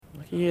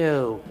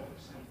Yo,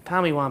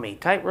 Tommy Wammy,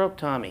 tightrope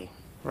Tommy.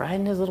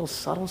 Riding his little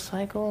subtle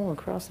cycle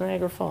across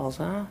Niagara Falls,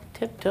 huh?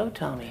 Tiptoe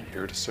Tommy.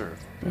 Here to serve.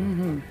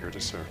 Here to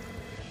serve.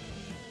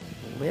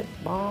 Lip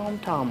balm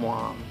Tom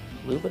Wam.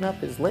 Lubing up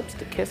his lips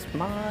to kiss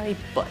my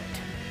butt.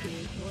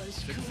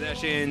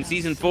 Succession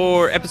Season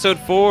 4, Episode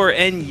 4,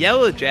 and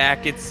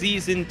Yellowjackets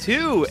Season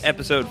 2,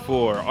 Episode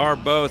 4 are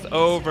both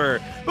over.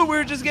 But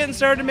we're just getting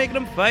started making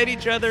them fight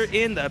each other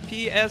in the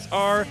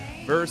PSR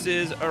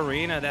Versus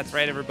Arena. That's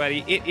right,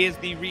 everybody. It is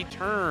the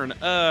return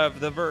of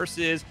the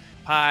Versus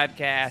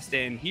podcast,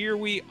 and here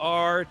we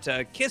are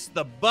to kiss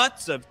the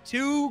butts of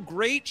two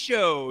great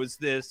shows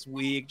this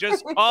week.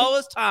 Just call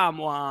us Tom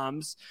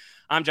Wams.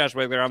 I'm Josh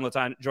Wigler.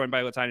 I'm joined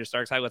by Latanya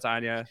Starks. Hi,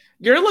 Latanya.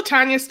 You're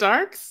Latanya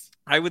Starks?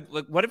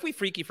 What if we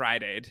Freaky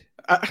Friday'd?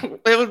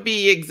 It would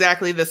be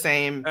exactly the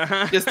same,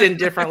 just in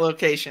different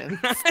locations.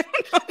 I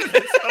don't know if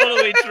that's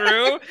totally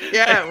true.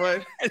 Yeah, it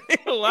would. I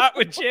think a lot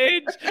would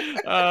change,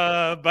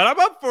 but I'm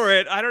up for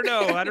it. I don't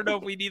know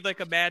if we need like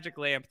a magic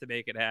lamp to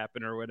make it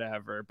happen or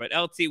whatever. But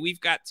LT, we've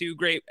got two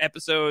great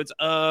episodes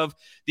of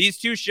these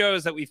two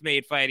shows that we've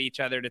made fight each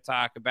other to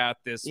talk about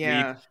this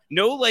week.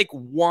 No like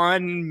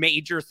one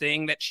major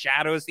thing that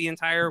shadows the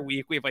entire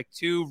week. We have like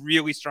two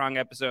really strong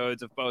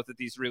episodes of both of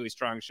these really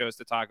strong shows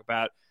to talk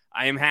about.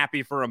 I am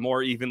happy for a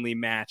more evenly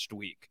matched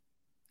week.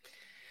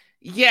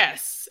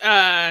 Yes. Is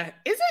it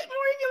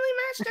more evenly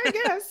matched? I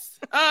guess.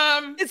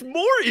 It's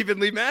more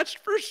evenly matched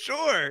for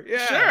sure.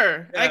 Yeah.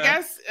 Sure. Yeah. I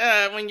guess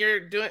when you're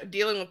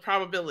dealing with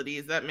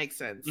probabilities, that makes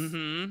sense.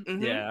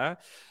 Yeah.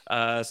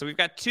 So we've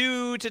got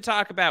two to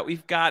talk about.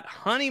 We've got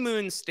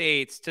honeymoon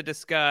states to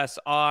discuss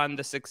on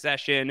the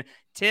Succession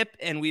tip,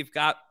 and we've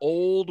got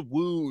old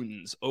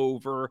wounds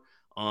over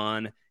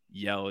on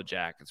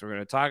Yellowjackets. We're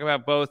going to talk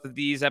about both of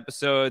these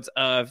episodes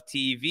of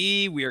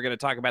TV. We are going to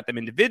talk about them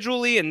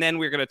individually, and then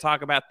we're going to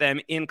talk about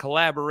them in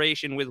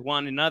collaboration with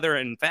one another.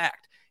 In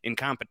fact, in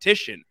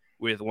competition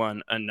with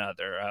one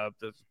another.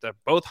 They're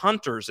both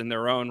hunters in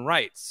their own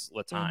rights,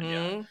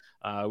 Latanya.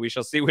 We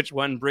shall see which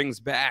one brings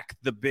back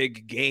the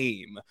big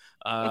game.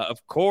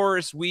 Of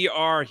course, we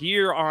are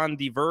here on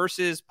the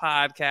Versus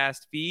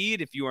podcast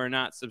feed. If you are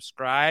not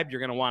subscribed,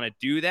 you're going to want to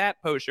do that.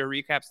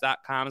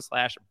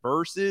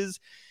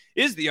 postshowrecaps.com/versus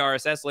is the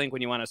RSS link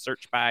when you want to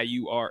search by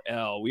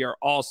URL. We are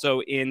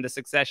also in the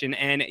Succession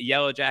and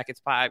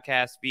Yellowjackets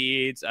podcast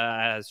feeds.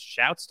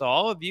 Shouts to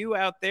all of you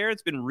out there.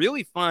 It's been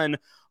really fun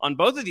on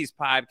both of these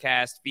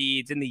podcast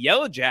feeds. In the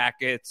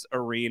Yellowjackets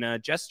arena,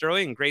 Jess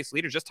Sterling and Grace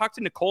Leader just talked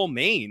to Nicole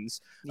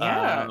Maines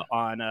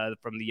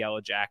from the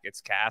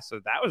Yellowjackets cast. So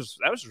that was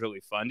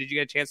really fun. Did you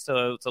get a chance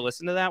to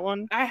listen to that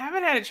one? I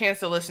haven't had a chance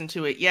to listen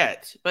to it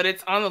yet, but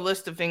it's on the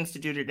list of things to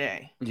do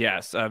today.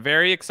 Yes, a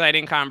very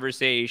exciting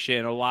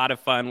conversation. A lot of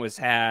fun was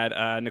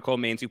had. Nicole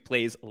Maines, who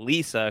plays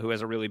Lisa, who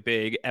has a really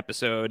big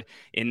episode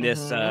in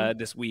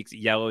this week's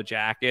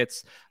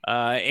Yellowjackets.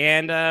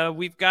 And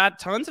we've got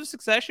tons of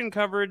Succession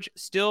coverage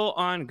still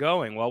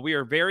ongoing. While we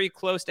are very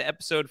close to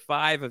episode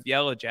 5 of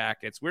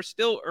Yellowjackets, we're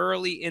still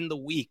early in the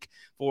week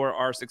for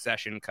our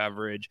Succession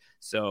coverage.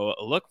 So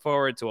look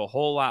forward to a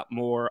whole lot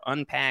more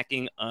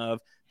unpacking of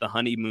the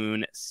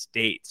honeymoon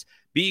states.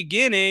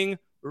 Beginning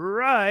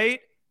right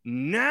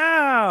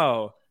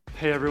now.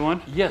 Hey,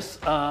 everyone. Yes,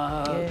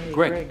 Yay,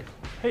 Greg.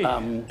 Hey.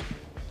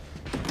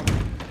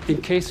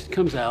 In case it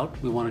comes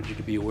out, we wanted you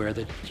to be aware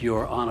that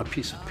you're on a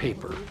piece of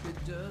paper,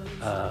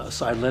 a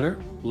side letter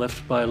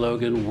left by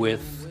Logan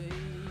with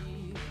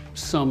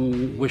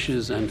some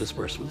wishes and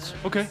disbursements.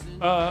 Okay.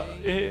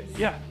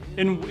 Yeah.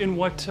 In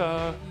what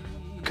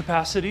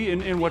capacity?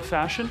 In what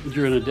fashion?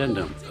 You're an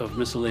addendum of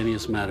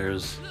miscellaneous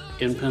matters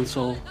in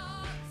pencil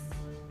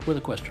with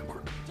a question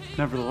mark.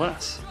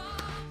 Nevertheless.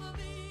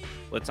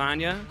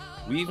 Latanya,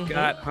 we've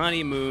got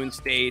honeymoon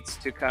states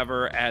to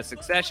cover, as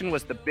Succession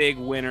was the big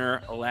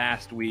winner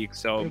last week.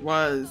 So It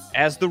was.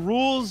 as the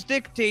rules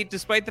dictate,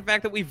 despite the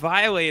fact that we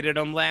violated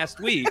them last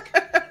week,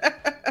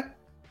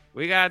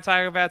 we got to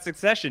talk about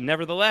Succession.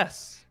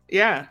 Nevertheless.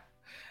 Yeah.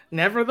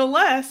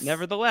 Nevertheless.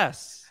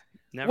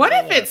 What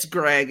if it's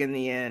Greg in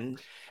the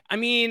end? I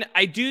mean,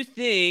 I do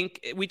think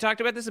we talked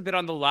about this a bit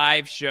on the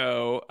live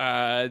show,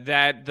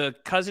 that the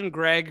cousin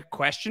Greg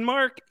question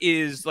mark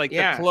is like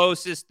the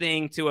closest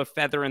thing to a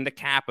feather in the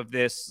cap of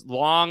this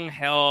long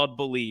held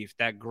belief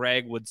that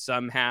Greg would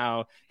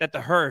somehow, that the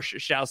Hirsch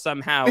shall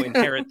somehow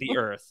inherit the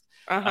earth.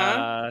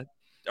 Are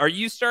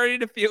you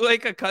starting to feel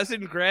like a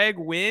cousin Greg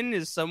win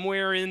is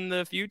somewhere in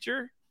the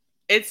future?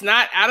 It's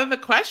not out of the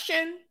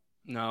question.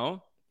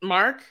 No.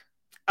 Mark.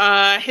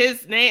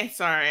 His name.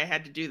 Sorry, I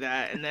had to do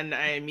that, and then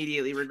I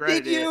immediately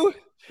regretted it. Did you?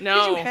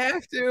 No, Did you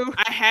have to?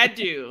 I had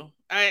to.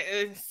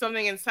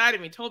 Something inside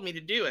of me told me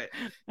to do it.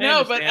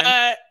 But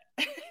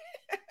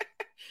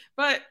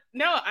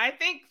no, I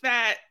think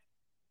that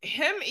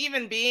him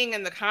even being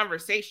in the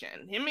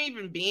conversation, him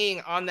even being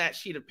on that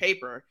sheet of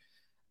paper,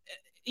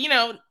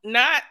 no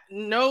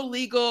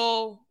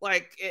legal,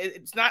 like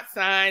it's not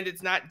signed,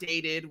 it's not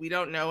dated, we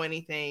don't know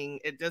anything.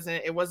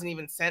 It wasn't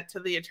even sent to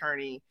the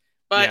attorney.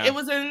 But it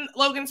was in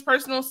Logan's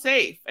personal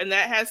safe, and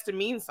that has to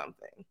mean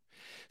something.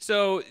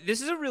 So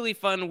this is a really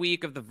fun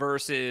week of the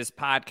Versus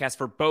podcast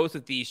for both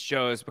of these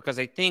shows, because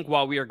I think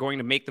while we are going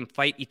to make them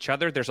fight each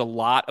other, there's a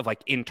lot of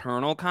like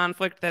internal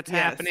conflict that's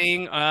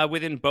happening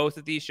within both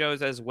of these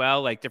shows as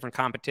well, like different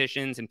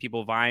competitions and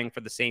people vying for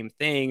the same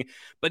thing.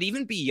 But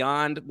even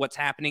beyond what's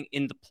happening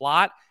in the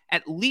plot,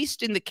 at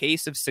least in the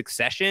case of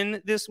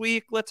Succession this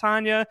week,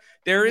 LaTanya,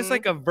 there is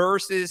like a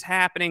versus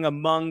happening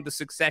among the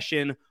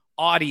Succession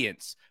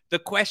audience. The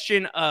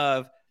question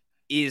of,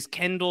 is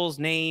Kendall's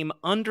name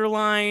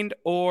underlined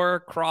or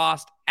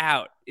crossed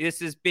out? This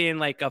has been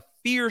like a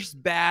fierce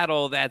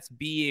battle that's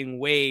being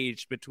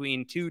waged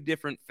between two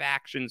different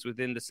factions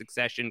within the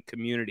Succession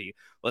community.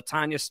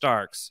 LaTanya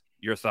Starks,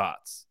 your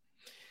thoughts?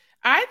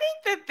 I think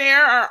that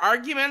there are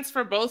arguments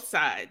for both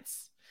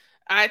sides.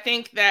 I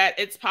think that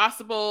it's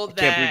possible that...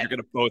 I can't believe you're going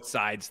to both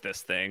sides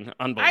this thing.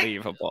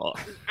 Unbelievable.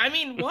 I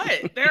mean,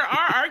 what? There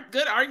are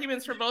good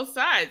arguments for both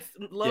sides.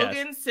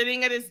 Logan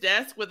sitting at his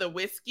desk with a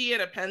whiskey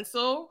and a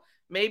pencil.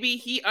 Maybe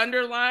he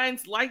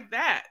underlines like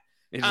that.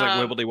 It's like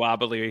wibbly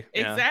wobbly.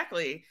 Yeah.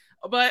 Exactly.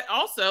 But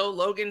also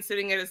Logan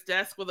sitting at his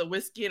desk with a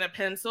whiskey and a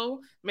pencil.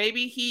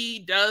 Maybe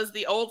he does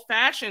the old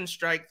fashioned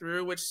strike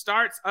through, which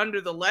starts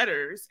under the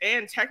letters.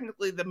 And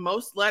technically the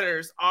most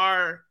letters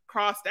are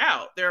crossed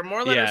out. There are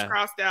more letters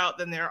crossed out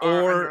than there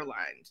are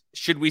underlined.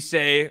 Should we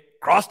say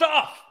crossed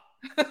off?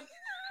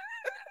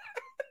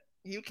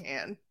 You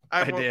can.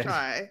 I will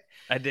try.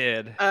 I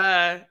did.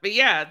 But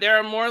yeah, there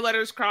are more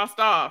letters crossed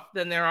off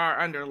than there are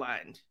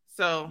underlined.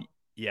 So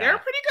there are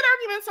pretty good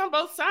arguments on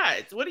both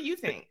sides. What do you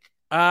think?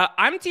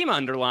 I'm team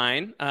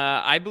underline.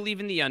 I believe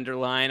in the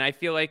underline. I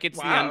feel like it's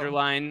the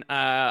underline.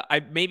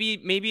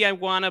 Maybe I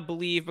want to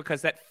believe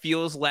because that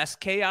feels less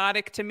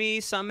chaotic to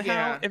me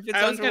somehow. If it's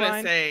I was underlined.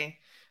 Gonna say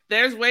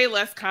there's way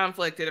less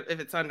conflict if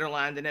it's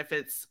underlined than if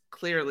it's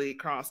clearly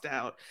crossed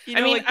out. I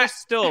mean, there's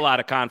still a lot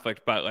of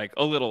conflict, but like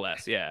a little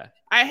less. Yeah.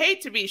 I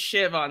hate to be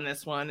Shiv on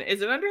this one.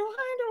 Is it underlined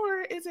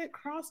or is it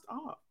crossed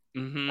off?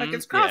 Like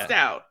it's crossed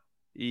out.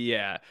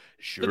 Yeah,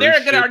 sure. But there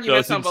are good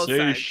arguments on both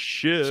sides.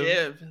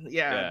 Shiv.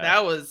 Yeah,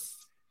 that was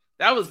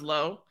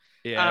low.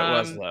 Yeah, it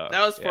was low.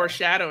 That was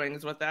foreshadowing,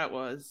 is what that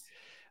was.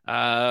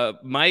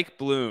 Mike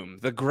Bloom,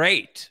 the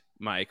great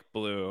Mike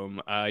Bloom,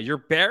 your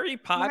Barry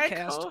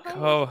podcast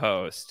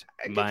co-host.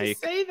 I get to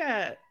say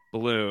that.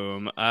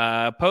 Bloom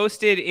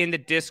posted in the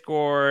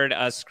Discord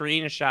a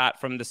screenshot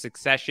from the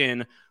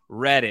Succession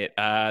Reddit.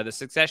 The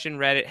Succession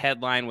Reddit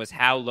headline was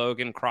 "How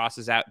Logan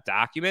Crosses Out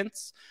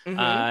Documents,"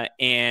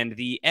 and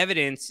the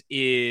evidence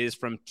is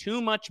from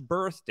Too Much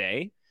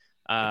Birthday,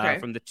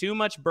 from the Too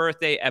Much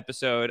Birthday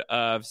episode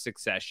of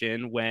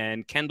Succession,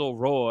 when Kendall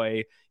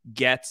Roy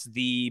gets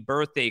the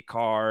birthday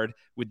card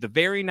with the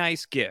very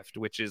nice gift,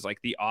 which is like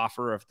the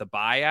offer of the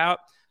buyout.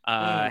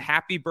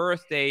 Happy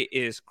birthday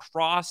is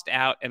crossed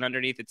out, and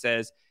underneath it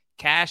says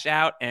cash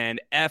out and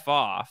F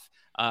off.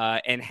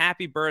 And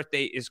happy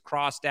birthday is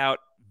crossed out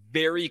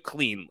very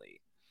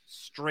cleanly.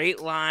 Straight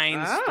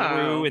lines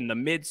through in the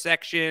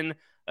midsection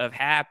of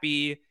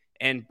happy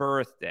and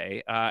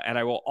birthday. And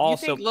I will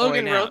also point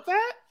Logan wrote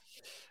that?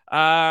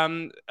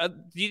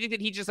 Do you think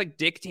that he just like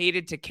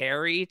dictated to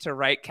Carrie to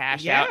write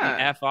cash out and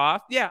F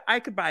off? Yeah, I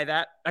could buy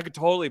that. I could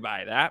totally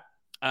buy that.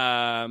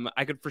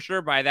 I could for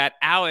sure buy that.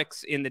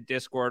 Alex in the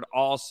Discord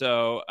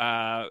also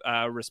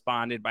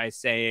responded by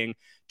saying,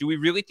 do we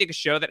really think a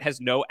show that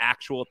has no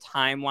actual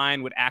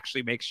timeline would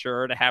actually make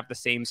sure to have the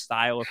same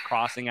style of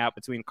crossing out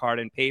between card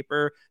and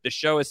paper? The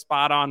show is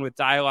spot on with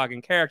dialogue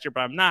and character, but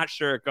I'm not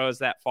sure it goes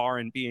that far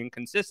in being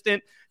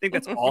consistent. I think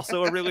that's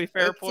also a really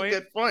fair point. That's a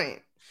good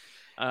point.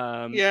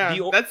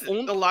 That's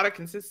a lot of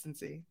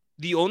consistency.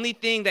 The only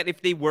thing that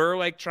if they were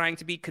like trying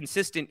to be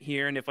consistent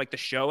here, and if like the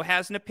show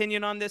has an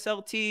opinion on this,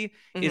 LT,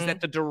 is that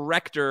the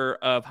director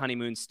of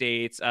Honeymoon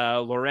States,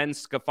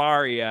 Lorenz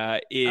Scafaria,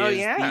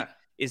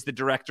 is the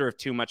director of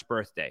Too Much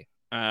Birthday.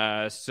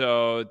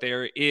 So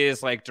there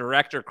is like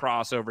director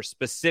crossover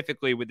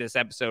specifically with this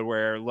episode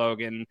where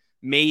Logan,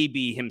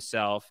 maybe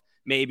himself,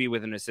 maybe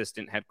with an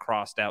assistant, had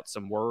crossed out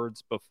some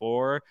words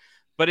before.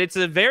 But it's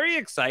a very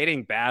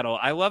exciting battle.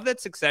 I love that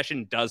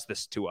Succession does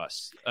this to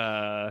us.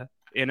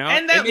 You know,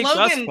 and that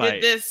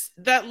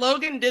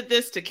Logan did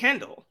this to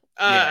Kendall.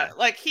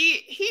 Like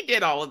he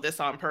did all of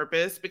this on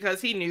purpose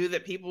because he knew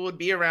that people would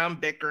be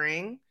around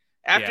bickering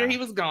after he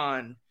was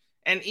gone.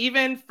 And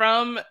even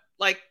from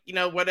like, you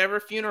know, whatever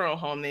funeral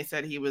home they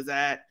said he was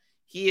at,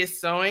 he is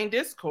sowing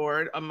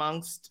discord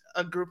amongst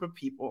a group of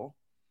people.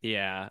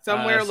 Yeah.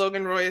 Somewhere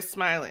Logan Roy is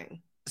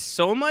smiling.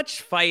 So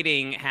much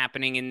fighting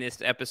happening in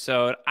this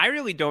episode. I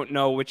really don't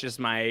know which is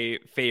my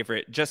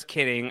favorite. Just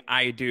kidding.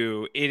 I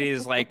do. It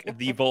is like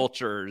the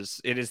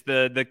vultures. It is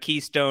the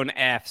Keystone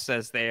Fs,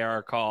 as they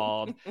are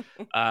called.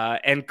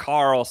 And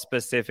Carl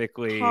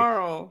specifically.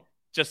 Carl.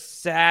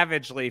 Just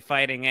savagely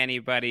fighting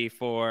anybody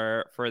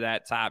for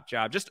that top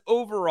job. Just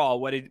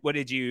overall, what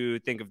did you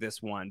think of this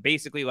one?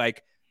 Basically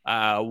like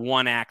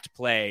one act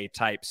play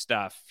type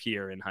stuff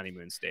here in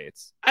Honeymoon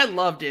States. I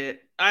loved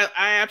it. I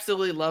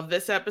absolutely love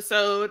this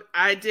episode.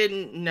 I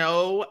didn't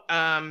know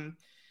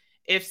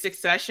if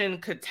Succession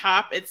could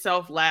top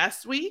itself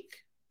last week.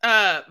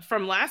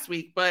 from last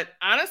week, but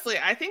honestly,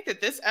 I think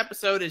that this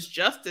episode is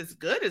just as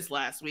good as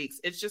last week's.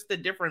 It's just a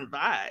different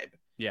vibe.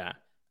 Yeah.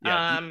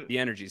 The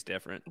energy's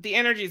different. The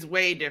energy's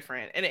way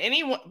different. And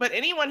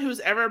anyone who's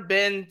ever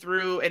been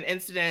through an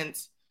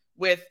incident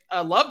with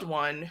a loved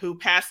one who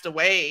passed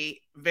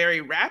away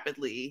very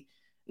rapidly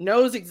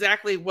knows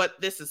exactly what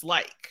this is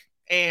like.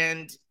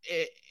 And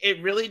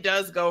it really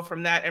does go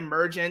from that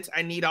emergent,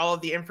 I need all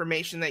of the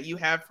information that you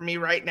have for me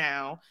right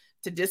now,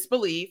 to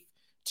disbelief,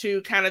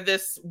 to kind of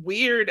this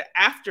weird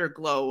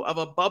afterglow of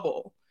a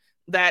bubble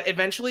that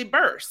eventually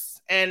bursts.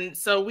 And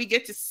so we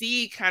get to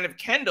see kind of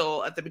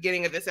Kendall at the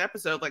beginning of this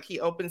episode, like he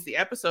opens the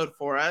episode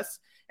for us,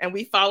 and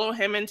we follow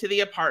him into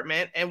the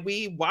apartment and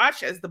we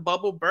watch as the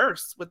bubble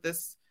bursts with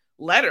this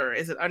letter.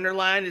 Is it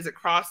underlined? Is it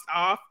crossed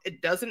off?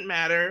 It doesn't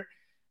matter,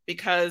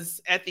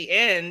 because at the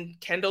end,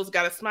 Kendall's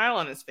got a smile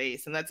on his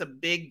face, and that's a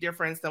big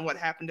difference than what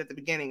happened at the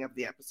beginning of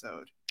the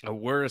episode. A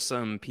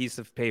worrisome piece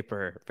of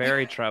paper.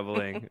 Very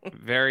troubling.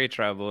 Very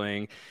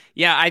troubling.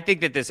 Yeah, I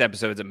think that this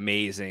episode's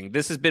amazing.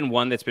 This has been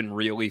one that's been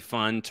really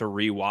fun to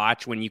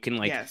rewatch when you can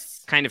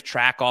kind of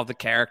track all the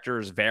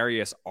characters'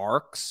 various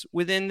arcs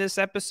within this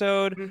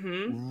episode.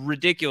 Mm-hmm.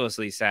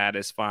 Ridiculously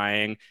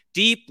satisfying.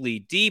 Deeply,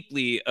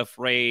 deeply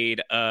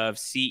afraid of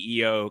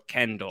CEO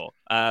Kendall.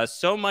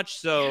 So much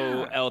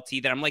so,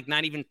 LT, that I'm like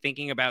not even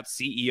thinking about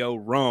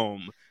CEO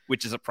Rome,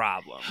 which is a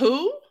problem.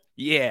 Who?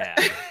 Yeah.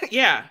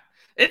 Yeah.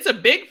 It's a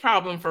big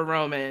problem for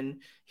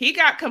Roman. He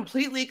got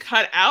completely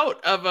cut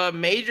out of a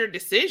major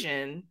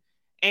decision,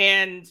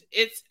 and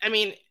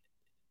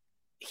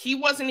he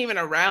wasn't even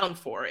around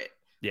for it.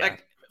 Yeah.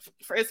 Like,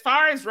 as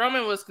far as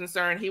Roman was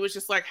concerned, he was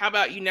just like, how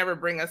about you never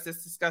bring us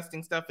this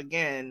disgusting stuff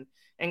again?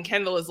 And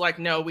Kendall is like,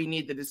 no, we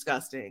need the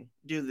disgusting.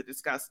 Do the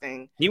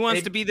disgusting. He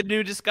wants to be the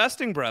new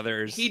Disgusting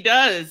Brothers. He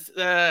does.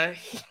 The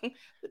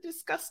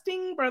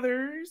Disgusting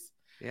Brothers.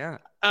 Yeah.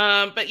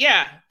 But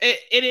yeah,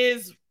 it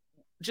is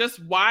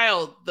just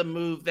wild, the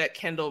move that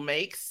Kendall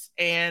makes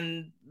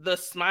and the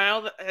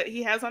smile that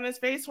he has on his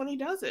face when he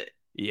does it.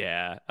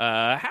 Yeah.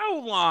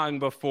 How long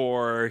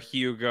before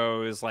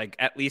Hugo's, like,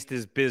 at least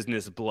his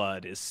business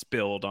blood is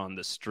spilled on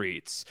the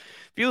streets?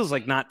 Feels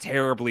like not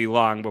terribly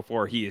long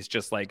before he is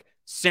just, like,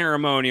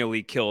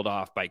 ceremonially killed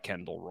off by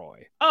Kendall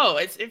Roy. Oh,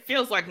 it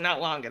feels like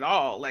not long at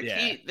all. Like,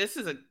 this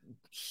is a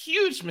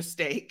huge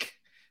mistake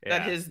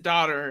that his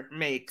daughter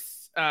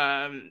makes,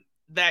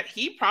 that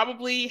he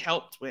probably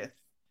helped with.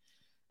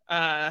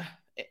 So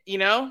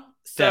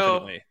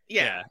definitely.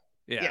 Yeah.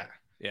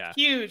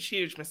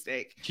 Huge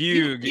mistake.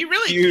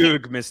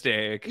 Huge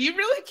mistake. You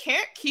really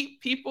can't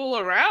keep people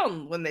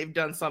around when they've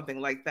done something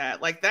like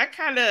that. Like, that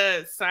kind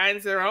of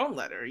signs their own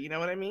letter. You know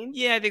what I mean?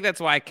 Yeah, I think that's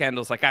why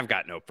Kendall's like, I've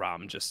got no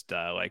problem just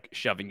like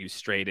shoving you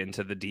straight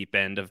into the deep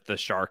end of the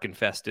shark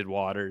infested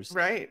waters.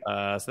 Right.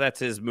 So that's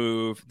his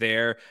move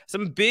there.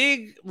 Some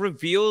big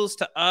reveals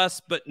to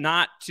us, but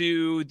not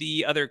to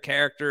the other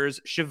characters.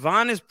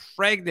 Siobhan is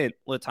pregnant,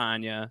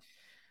 LaTanya.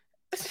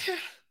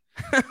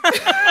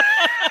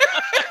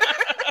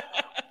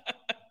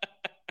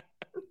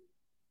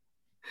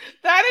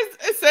 That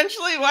is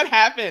essentially what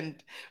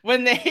happened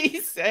when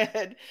they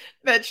said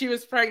that she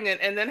was pregnant,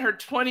 and then her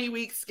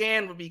 20-week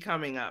scan would be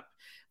coming up.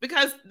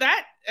 Because the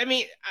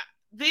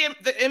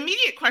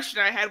immediate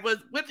question I had was,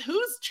 with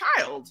whose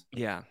child?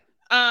 Yeah.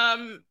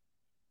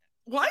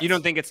 What? You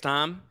don't think it's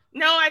Tom?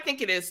 No, I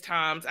think it is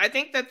Tom's. I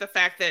think that the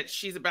fact that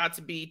she's about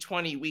to be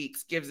 20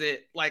 weeks gives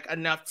it like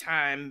enough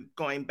time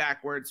going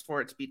backwards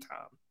for it to be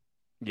Tom.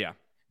 Yeah.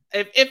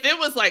 If it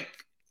was like,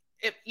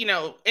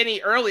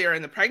 any earlier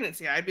in the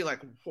pregnancy, I'd be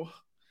like, whoa.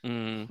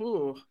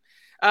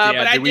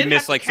 But did we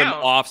miss like some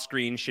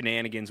off-screen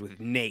shenanigans with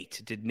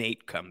Nate? Did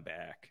Nate come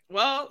back?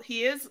 Well,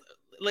 he is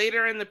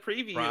later in the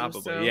preview.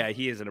 Probably. So, yeah,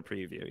 he is in a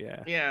preview.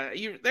 Yeah.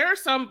 Yeah. There are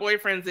some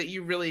boyfriends that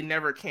you really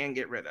never can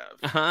get rid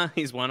of.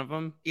 He's one of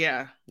them.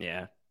 Yeah.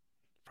 Yeah.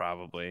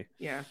 Probably.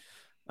 Yeah.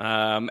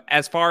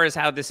 As far as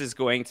how this is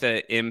going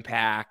to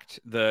impact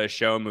the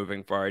show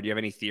moving forward, do you have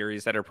any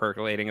theories that are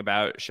percolating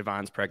about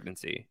Siobhan's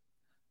pregnancy?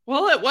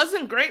 Well, it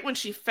wasn't great when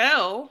she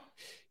fell.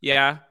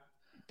 Yeah,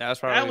 that was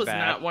probably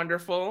bad. Not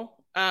wonderful.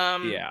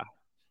 Yeah.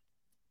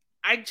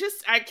 I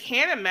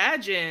can't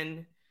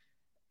imagine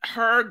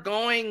her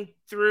going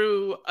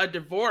through a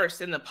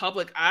divorce in the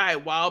public eye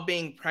while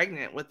being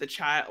pregnant with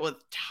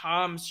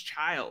Tom's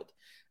child.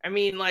 I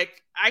mean,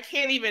 like, I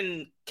can't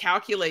even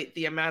calculate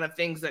the amount of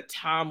things that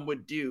Tom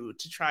would do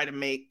to try to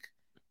make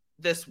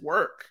this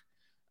work.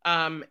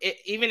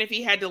 Even if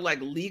he had to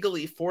like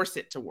legally force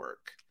it to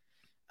work.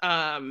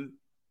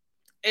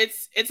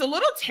 It's a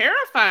little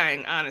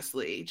terrifying,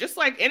 honestly. Just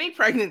like any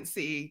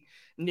pregnancy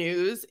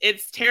news,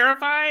 it's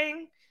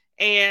terrifying.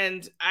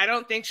 And I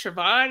don't think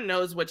Siobhan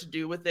knows what to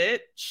do with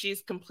it.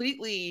 She's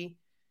completely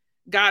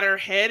got her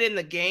head in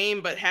the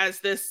game, but has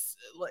this,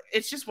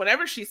 it's just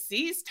whenever she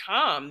sees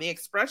Tom, the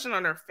expression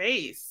on her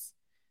face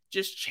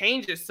just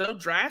changes so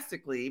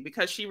drastically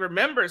because she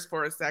remembers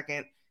for a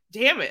second,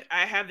 damn it,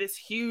 I have this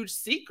huge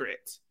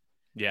secret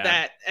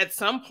that at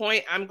some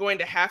point I'm going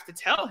to have to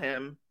tell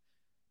him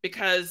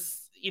because,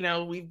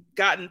 we've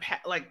gotten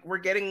we're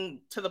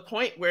getting to the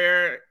point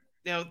where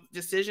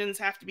decisions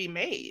have to be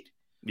made,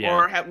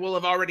 or will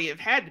have already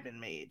had to been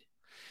made.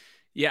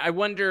 Yeah, I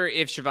wonder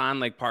if Siobhan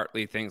like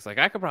partly thinks like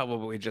I could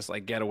probably just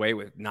like get away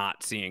with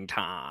not seeing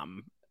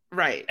Tom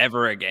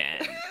ever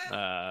again,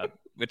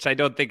 which I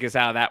don't think is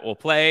how that will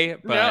play.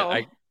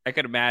 But I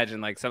could imagine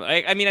like some.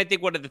 I mean, I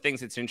think one of the things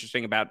that's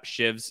interesting about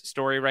Shiv's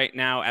story right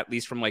now, at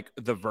least from like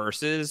the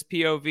versus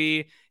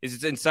POV, is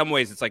it's in some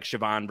ways it's like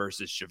Siobhan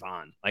versus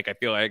Siobhan. Like I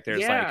feel like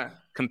there's like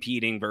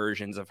competing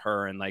versions of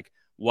her and like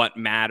what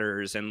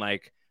matters and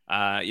like.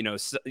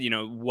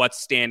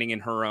 What's standing in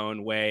her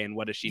own way and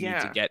what does she need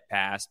to get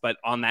past. But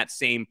on that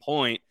same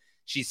point,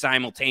 she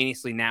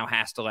simultaneously now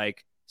has to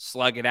like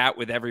slug it out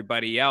with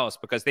everybody else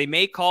because they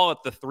may call it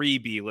the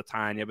 3B,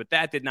 LaTanya, but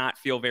that did not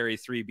feel very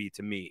 3B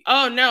to me.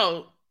 Oh,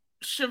 no.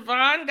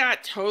 Siobhan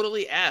got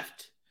totally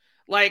effed.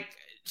 Like,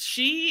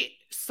 she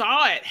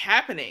saw it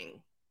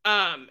happening.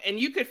 And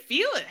you could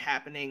feel it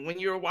happening when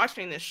you were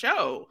watching the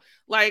show.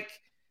 Like,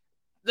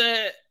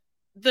 the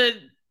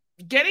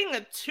getting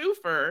a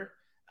twofer,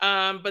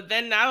 but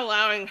then not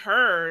allowing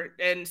her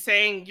and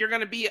saying you're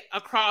going to be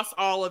across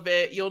all of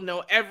it. You'll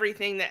know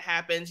everything that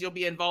happens. You'll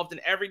be involved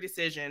in every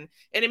decision.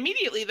 And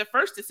immediately the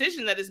first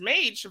decision that is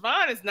made,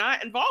 Siobhan is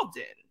not involved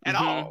in at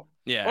all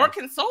or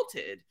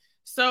consulted.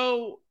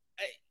 So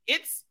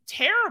it's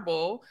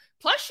terrible.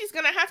 Plus she's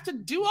going to have to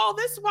do all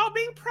this while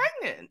being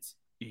pregnant.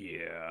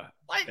 Yeah.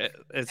 Like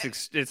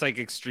it's like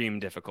extreme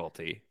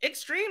difficulty.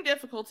 Extreme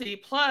difficulty.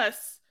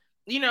 Plus,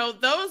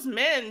 those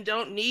men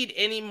don't need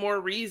any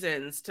more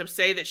reasons to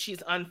say that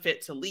she's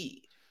unfit to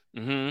lead.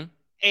 Mm-hmm.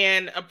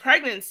 And a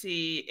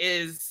pregnancy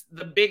is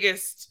the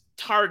biggest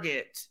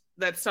target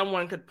that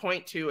someone could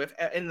point to if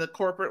in the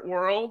corporate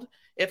world,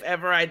 if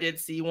ever I did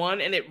see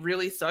one. And it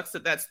really sucks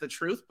that that's the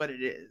truth, but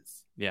it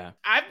is. Yeah.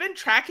 I've been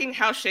tracking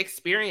how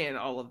Shakespearean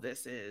all of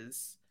this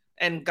is.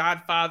 And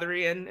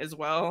Godfatherian as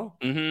well.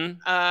 Mm-hmm.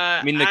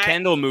 I mean, the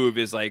Kendall move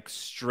is like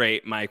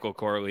straight Michael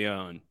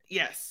Corleone.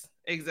 Yes,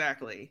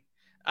 exactly.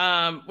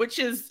 Which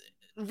is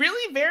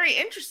really very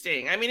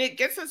interesting. I mean, it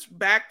gets us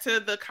back to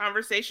the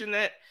conversation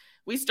that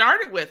we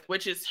started with,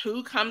 which is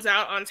who comes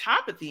out on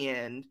top at the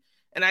end.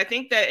 And I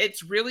think that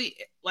it's really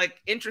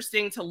like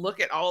interesting to look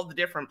at all of the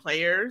different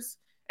players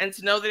and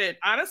to know that it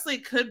honestly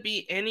could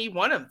be any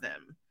one of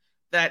them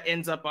that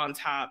ends up on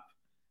top.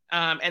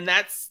 And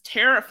that's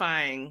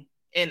terrifying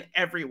in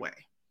every way.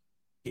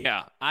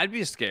 Yeah, I'd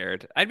be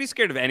scared. I'd be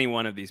scared of any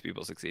one of these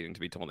people succeeding, to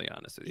be totally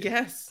honest with you.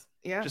 Yes.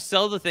 Yeah. Just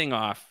sell the thing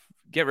off.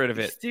 Get rid of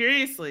it.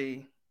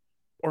 Seriously.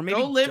 Or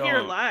maybe go live don't.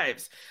 your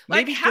lives.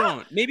 Like,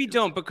 maybe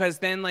don't because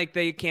then like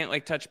they can't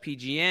like touch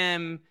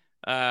PGM.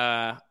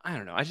 I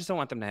don't know. I just don't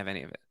want them to have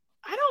any of it.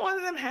 I don't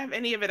want them to have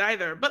any of it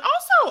either. But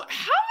also,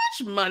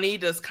 how much money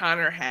does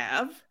Connor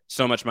have?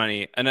 So much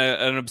money, an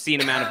obscene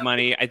amount of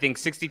money. I think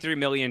 $63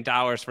 million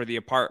for the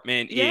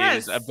apartment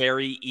is a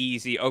very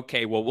easy.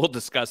 Okay, well, we'll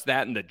discuss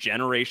that in the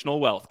generational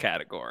wealth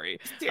category.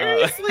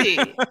 Seriously,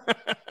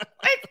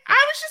 like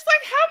I was just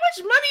like, how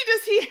much money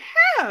does he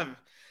have?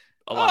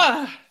 A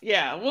lot.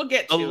 Yeah, we'll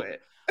get to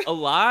it. A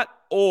lot,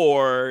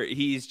 or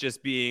he's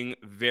just being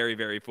very,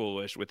 very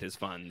foolish with his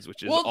funds,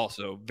 which is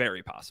also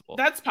very possible.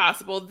 That's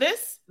possible.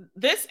 This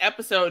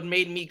episode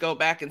made me go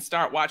back and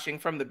start watching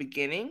from the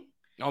beginning.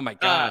 Oh my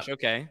gosh.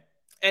 Okay.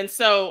 And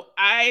so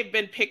I've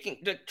been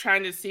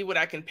trying to see what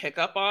I can pick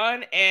up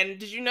on. And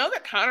did you know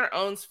that Connor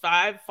owns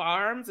 5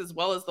 farms as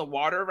well as the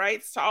water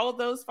rights to all of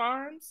those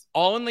farms?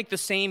 All in like the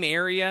same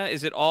area?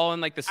 Is it all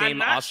in like the same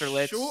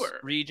Austerlitz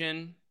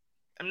region?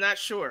 I'm not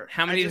sure.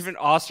 How many different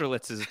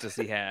Austerlitzes does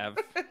he have?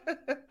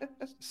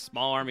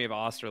 Small army of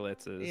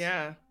Austerlitzes.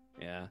 Yeah.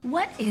 Yeah.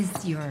 What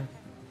is your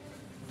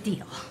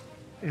deal?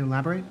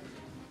 Elaborate?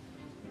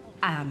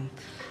 I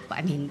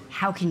mean,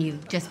 how can you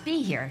just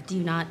be here? Do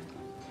you not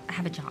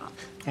have a job?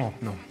 Oh,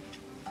 no.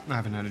 I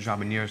haven't had a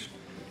job in years.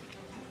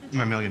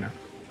 I'm a millionaire.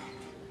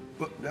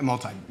 Well, a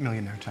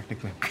multi-millionaire,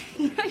 technically.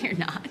 No, you're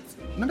not.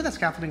 Remember that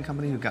scaffolding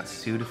company who got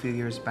sued a few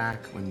years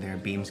back when their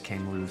beams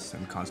came loose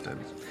and caused a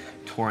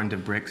torrent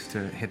of bricks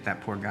to hit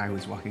that poor guy who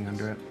was walking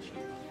under it?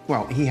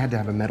 Well, he had to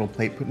have a metal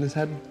plate put in his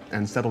head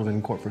and settled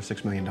in court for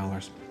 $6 million.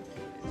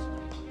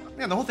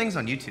 Yeah, the whole thing's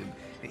on YouTube.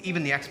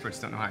 Even the experts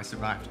don't know how I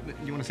survived.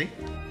 You want to see?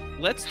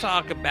 Let's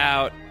talk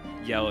about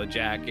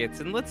Yellowjackets,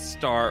 and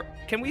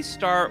can we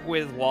start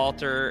with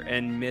Walter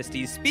and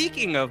Misty?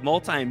 Speaking of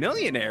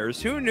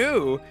multimillionaires, who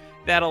knew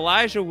that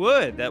Elijah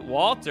Wood, that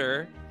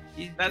Walter,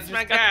 that's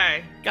my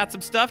guy, got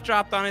some stuff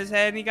dropped on his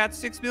head and he got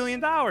 $6 million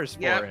for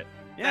it.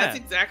 Yeah. That's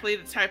exactly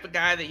the type of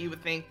guy that you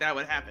would think that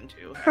would happen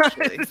to,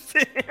 actually.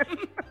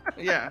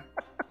 Yeah.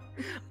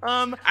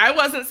 I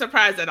wasn't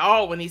surprised at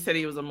all when he said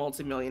he was a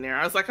multimillionaire.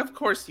 I was like, of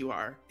course you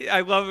are.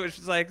 I love it.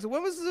 She's like, so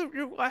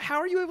how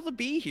are you able to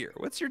be here?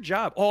 What's your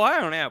job? Oh, I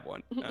don't have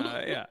one.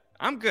 Yeah,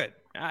 I'm good.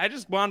 I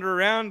just wander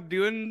around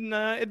doing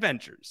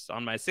adventures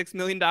on my $6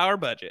 million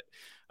budget.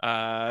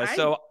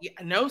 I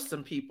know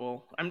some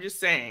people. I'm just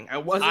saying, I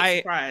wasn't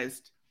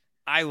surprised.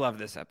 I love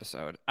this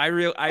episode. I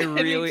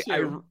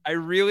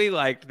really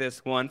liked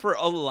this one for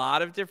a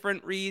lot of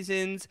different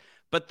reasons.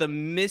 but the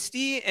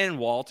Misty and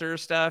Walter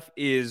stuff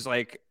is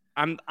like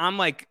I'm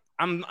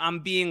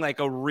being like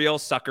a real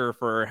sucker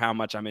for how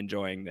much I'm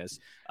enjoying this.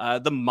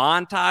 The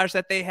montage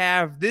that they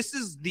have, this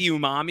is the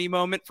umami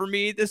moment for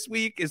me this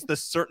week, is the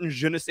certain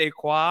je ne sais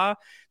quoi.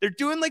 They're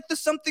doing like the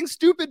something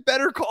stupid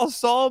Better Call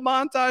Saul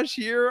montage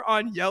here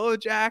on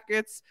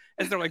Yellowjackets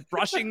as they're like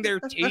brushing their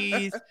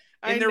teeth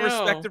in their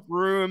respective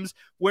rooms,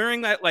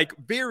 wearing that like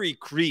very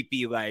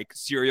creepy like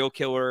serial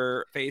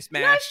killer face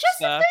mask. No, it's just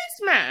stuff. a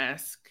face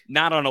mask.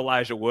 Not on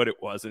Elijah Wood,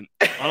 it wasn't.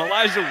 On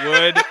Elijah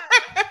Wood.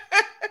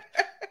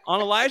 On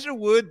Elijah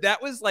Wood,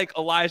 that was like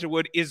Elijah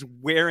Wood is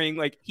wearing,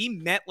 like, he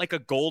met like a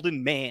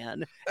golden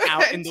man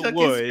out in the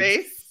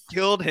woods,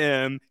 killed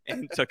him,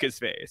 and took his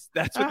face.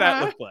 That's what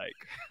that looked like.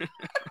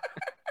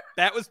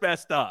 That was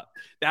messed up.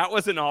 That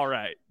wasn't all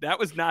right. That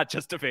was not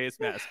just a face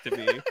mask to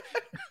me.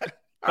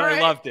 But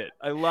I loved it.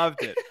 I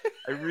loved it.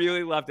 I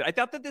really loved it. I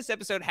thought that this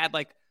episode had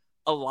like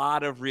a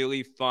lot of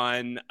really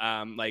fun,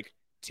 like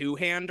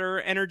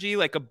two-hander energy,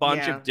 like a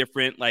bunch of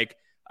different like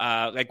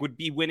would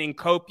be winning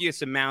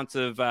copious amounts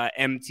of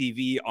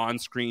MTV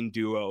on-screen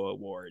duo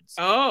awards.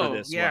 Oh, for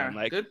this yeah, one.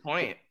 Like, good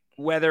point.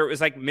 Whether it was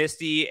like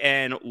Misty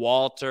and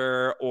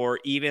Walter, or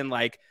even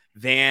like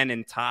Van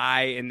and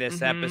Ty in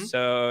this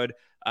episode,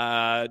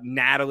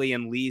 Natalie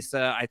and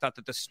Lisa. I thought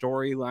that the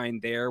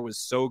storyline there was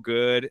so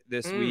good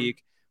this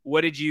week.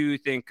 What did you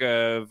think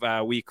of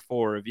week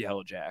 4 of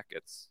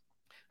Yellowjackets?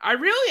 I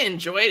really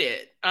enjoyed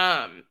it.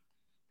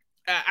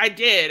 I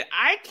did.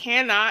 I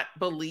cannot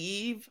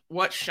believe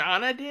what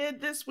Shauna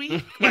did this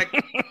week. Like,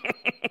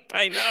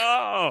 I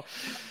know.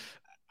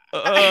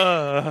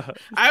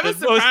 I was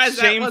surprised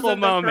that shameful wasn't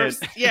moment.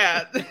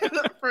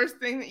 The first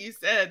thing that you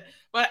said.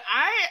 But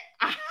I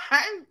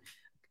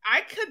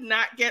could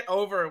not get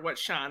over what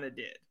Shauna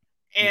did,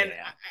 and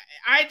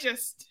I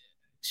just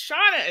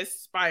Shauna is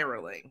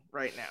spiraling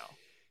right now.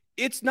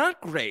 It's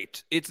not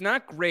great. It's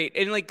not great,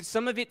 and like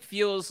some of it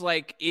feels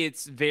like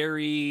it's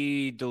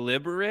very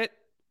deliberate.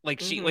 Like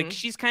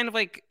she's kind of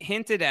like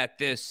hinted at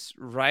this,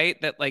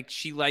 right? That like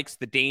she likes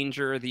the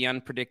danger, the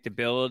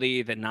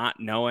unpredictability, the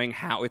not knowing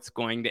how it's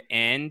going to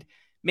end.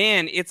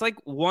 Man, it's like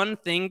one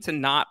thing to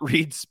not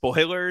read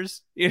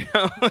spoilers, you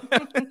know?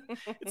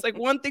 It's like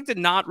one thing to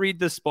not read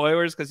the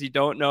spoilers because you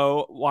don't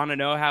want to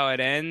know how it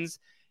ends.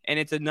 And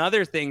it's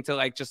another thing to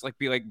like just like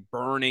be like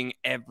burning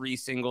every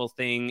single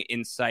thing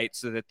in sight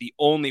so that the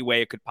only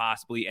way it could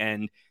possibly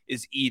end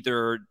is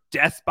either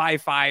death by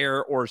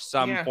fire or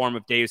some form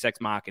of Deus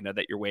Ex Machina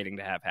that you're waiting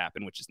to have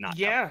happen, which is not.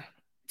 Yeah,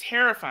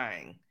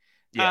 terrifying.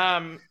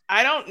 Yeah.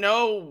 I don't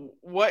know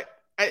what.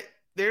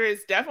 There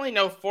is definitely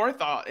no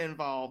forethought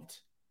involved,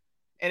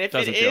 and if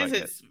it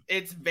is,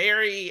 it's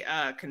very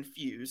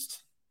confused.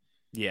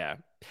 Yeah,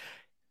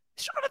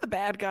 Shauna the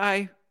bad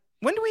guy.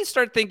 When do we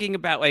start thinking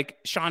about like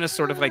Sean is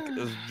sort of like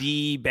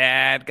the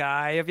bad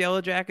guy of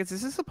Yellowjackets?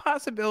 Is this a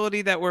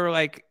possibility that we're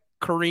like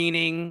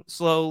careening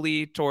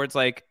slowly towards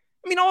like,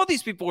 I mean, all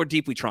these people were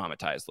deeply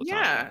traumatized.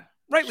 Yeah.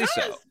 Rightly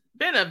Shauna's so.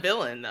 Been a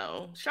villain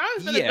though.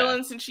 Sean's been a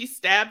villain since she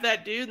stabbed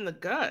that dude in the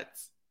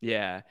guts.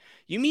 Yeah.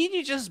 You mean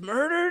you just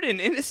murdered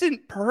an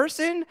innocent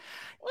person?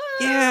 Well,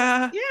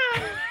 yeah.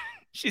 Yeah.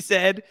 She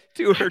said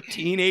to her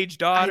teenage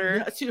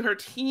daughter. To her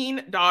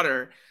teen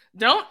daughter.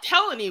 Don't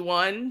tell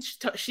anyone.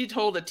 She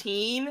told a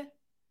teen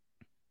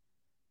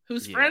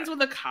who's friends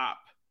with a cop.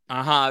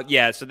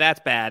 Yeah, so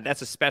that's bad.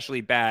 That's especially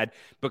bad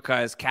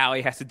because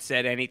Callie hasn't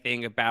said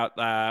anything about,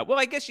 well,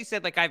 I guess she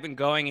said, like, I've been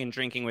going and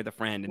drinking with a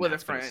friend. And with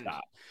that's a friend.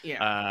 Stop.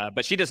 Yeah.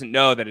 But she doesn't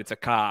know that it's a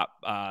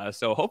cop.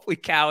 So hopefully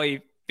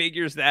Callie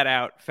figures that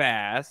out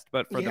fast.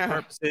 But for the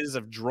purposes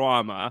of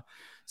drama,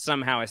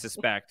 somehow I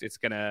suspect it's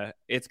gonna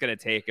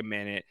take a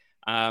minute.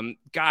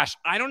 Gosh,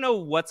 I don't know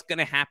what's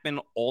gonna happen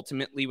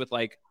ultimately with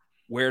like,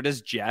 where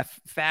does Jeff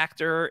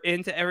factor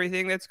into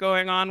everything that's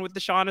going on with the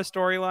Shauna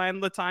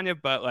storyline, LaTanya?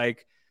 But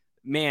like,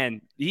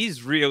 man,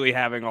 he's really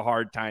having a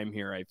hard time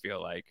here, I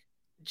feel like.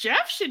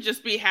 Jeff should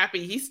just be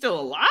happy he's still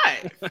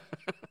alive.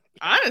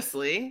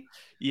 Honestly.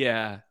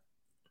 Yeah.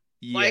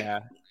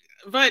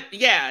 But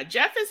yeah,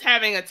 Jeff is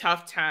having a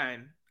tough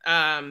time.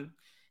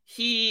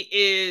 He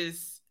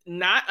is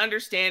not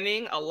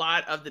understanding a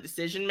lot of the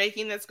decision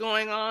making that's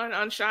going on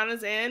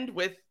Shauna's end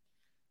with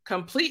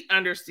complete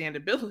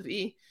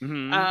understandability.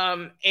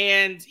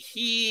 And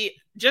he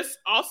just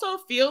also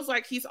feels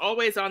like he's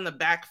always on the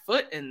back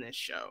foot in this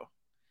show.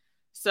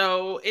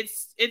 So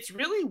it's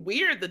really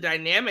weird, the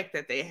dynamic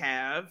that they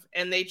have,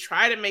 and they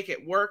try to make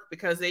it work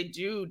because they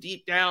do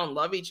deep down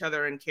love each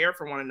other and care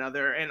for one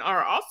another and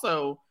are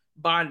also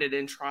bonded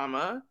in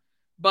trauma.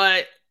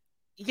 But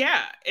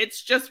yeah,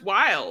 it's just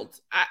wild.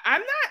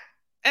 I'm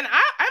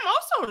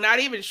also not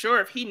even sure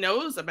if he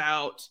knows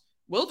about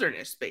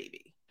Wilderness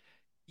Baby.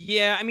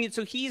 Yeah, I mean,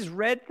 so he's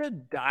read the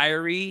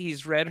diary,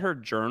 he's read her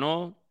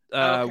journal.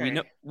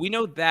 Okay. We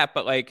know that,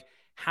 but like,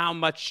 how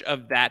much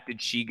of that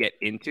did she get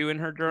into in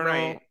her journal?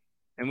 Right.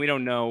 And we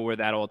don't know where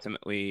that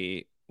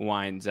ultimately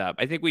winds up.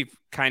 I think we've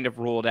kind of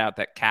ruled out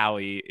that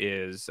Callie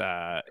is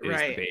the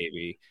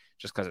baby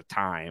just because of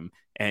time,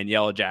 and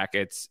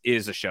Yellowjackets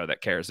is a show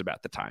that cares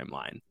about the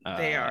timeline.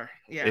 They are.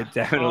 Yeah. It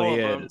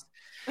definitely is.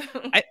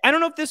 I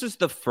don't know if this was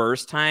the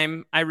first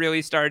time I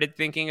really started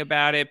thinking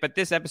about it, but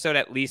this episode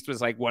at least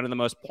was like one of the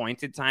most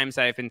pointed times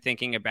that I've been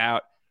thinking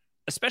about,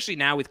 especially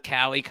now with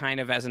Callie kind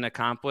of as an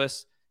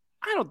accomplice.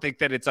 I don't think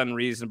that it's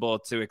unreasonable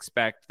to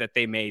expect that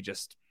they may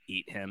just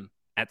eat him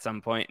at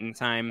some point in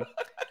time.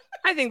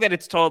 I think that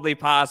it's totally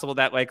possible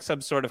that like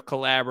some sort of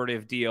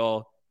collaborative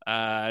deal,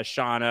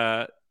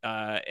 Shauna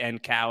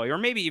and Callie, or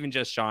maybe even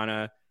just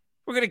Shauna,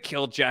 we're going to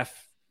kill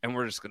Jeff and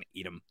we're just going to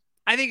eat him.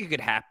 I think it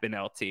could happen,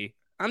 LT.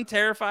 I'm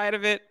terrified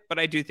of it, but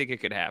I do think it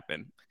could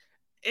happen.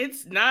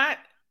 It's not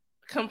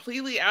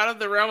completely out of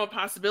the realm of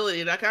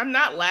possibility. Like, I'm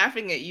not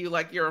laughing at you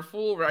like you're a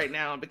fool right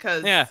now,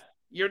 because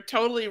you're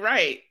totally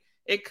right.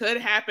 It could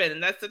happen.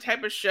 And that's the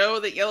type of show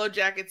that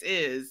Yellowjackets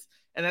is.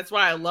 And that's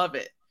why I love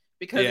it.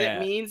 Because it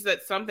means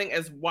that something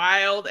as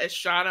wild as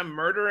Shauna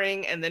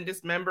murdering and then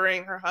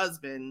dismembering her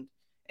husband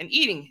and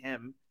eating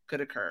him could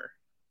occur.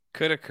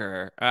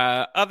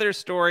 Other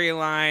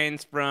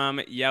storylines from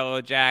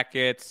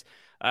Yellowjackets.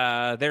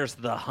 There's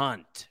the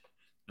hunt.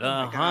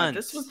 The hunt.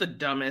 This was the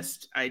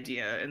dumbest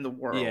idea in the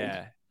world.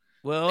 Yeah.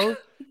 Well,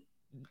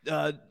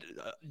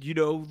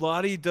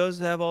 Lottie does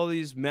have all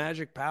these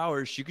magic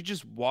powers. She could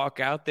just walk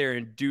out there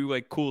and do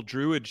like cool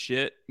druid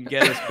shit and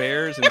get us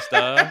bears and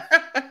stuff.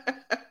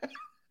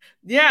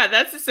 Yeah,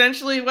 that's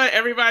essentially what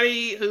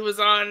everybody who was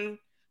on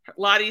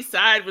Lottie's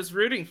side was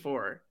rooting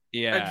for.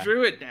 Yeah. A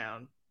druid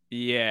down.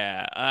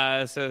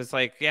 Yeah. So it's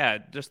like,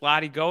 just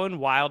Lottie go in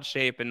wild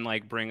shape and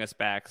like bring us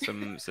back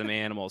some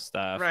animal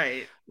stuff.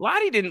 Right.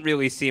 Lottie didn't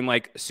really seem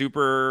like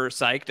super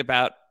psyched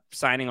about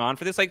signing on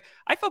for this. Like,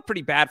 I felt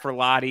pretty bad for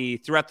Lottie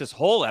throughout this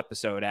whole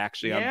episode,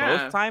 actually, on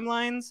both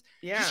timelines.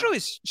 Yeah.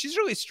 She's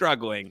really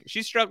struggling.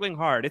 She's struggling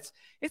hard.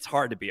 It's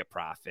hard to be a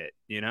prophet,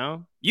 you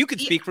know? You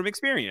could speak from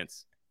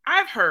experience.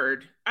 I've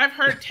heard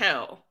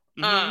tell.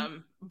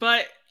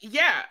 But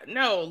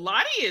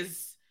Lottie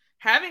is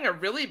having a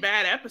really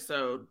bad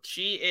episode.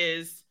 She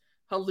is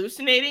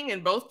hallucinating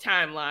in both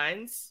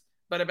timelines,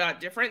 but about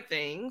different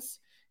things.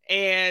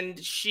 And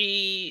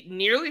she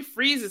nearly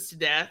freezes to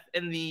death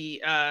in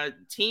the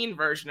teen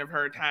version of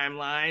her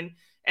timeline.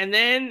 And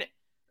then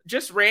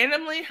just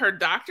randomly her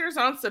doctor's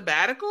on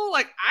sabbatical.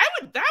 Like,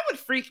 that would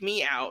freak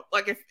me out.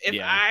 Like if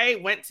I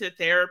went to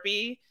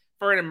therapy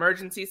for an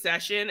emergency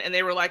session and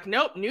they were like,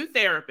 nope, new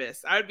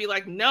therapist, I would be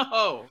like,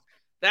 no,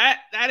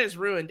 that has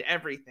ruined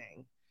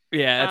everything.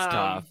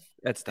 Yeah,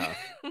 that's tough.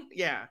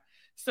 Yeah.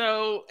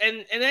 So,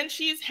 and then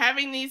she's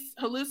having these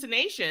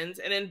hallucinations,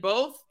 and in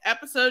both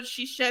episodes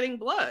she's shedding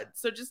blood.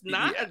 So just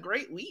not a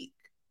great week.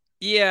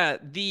 Yeah,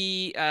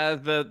 the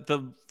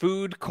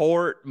food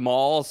court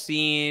mall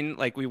scene,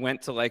 like we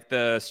went to like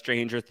the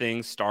Stranger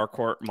Things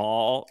Starcourt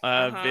Mall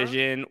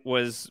vision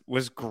was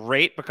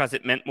great because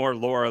it meant more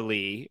Laura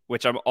Lee,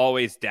 which I'm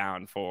always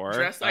down for.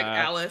 Dressed like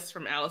Alice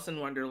from Alice in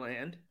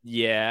Wonderland.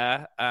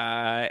 Yeah,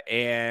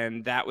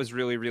 and that was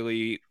really,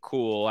 really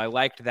cool. I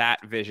liked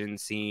that vision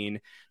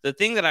scene. The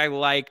thing that I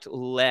liked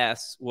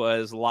less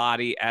was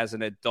Lottie as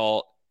an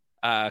adult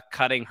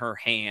cutting her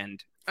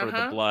hand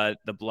for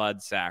the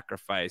blood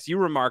sacrifice. You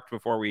remarked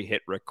before we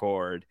hit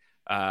record,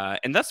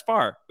 and thus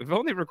far we've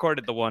only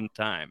recorded the one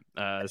time,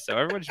 so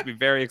everyone should be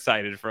very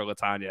excited for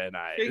Latanya and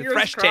I.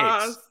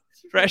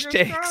 Fresh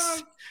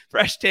takes.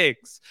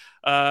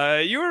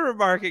 You were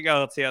remarking,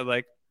 LT, I'm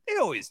like, they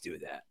always do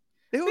that.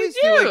 They always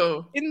do.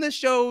 Like, in the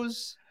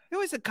shows, they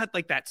always cut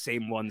like that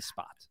same one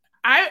spot.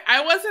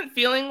 I wasn't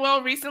feeling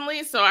well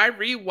recently, so I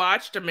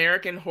rewatched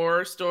American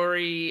Horror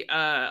Story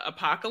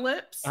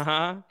Apocalypse.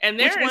 And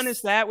which one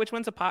is that? Which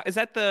one's is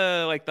that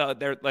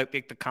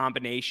the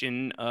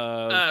combination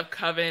of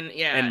Coven,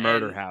 and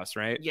Murder House,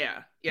 right?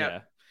 Yeah.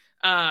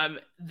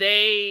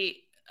 The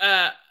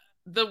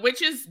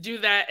witches do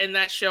that in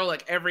that show.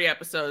 Like every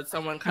episode,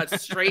 someone cuts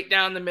straight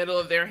down the middle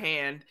of their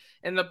hand,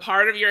 and the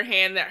part of your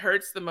hand that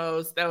hurts the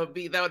most that would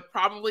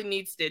probably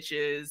need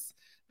stitches.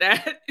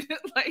 That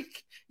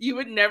like you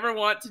would never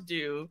want to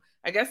do,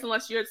 I guess,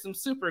 unless you had some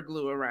super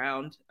glue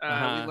around. We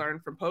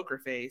learned from Poker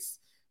Face,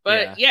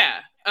 but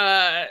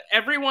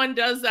everyone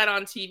does that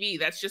on TV.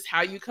 That's just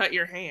how you cut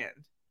your hand,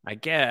 I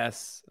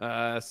guess.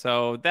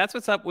 So that's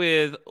what's up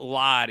with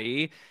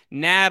Lottie.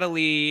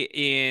 Natalie,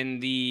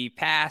 in the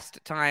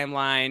past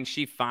timeline,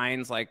 she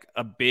finds like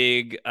a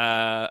big,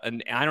 I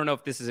don't know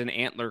if this is an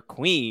antler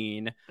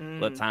queen,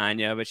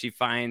 Latanya, but she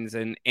finds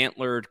an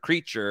antlered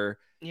creature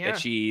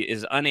that she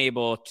is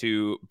unable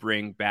to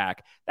bring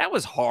back. That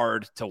was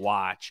hard to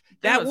watch.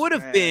 That would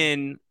have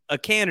been a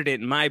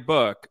candidate in my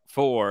book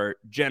for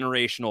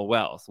generational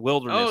wealth,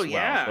 wilderness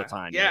wealth,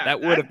 Latanya. Yeah, that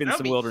would have been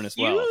some wilderness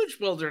wealth. Huge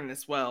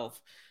wilderness wealth.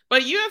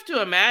 But you have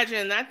to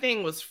imagine that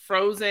thing was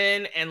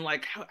frozen and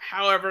like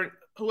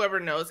whoever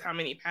knows how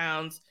many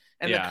pounds.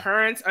 And the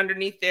currents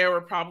underneath there were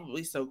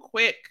probably so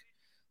quick.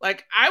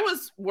 Like I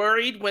was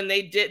worried when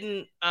they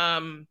didn't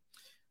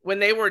when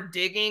they were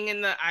digging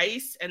in the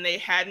ice and they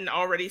hadn't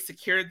already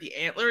secured the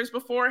antlers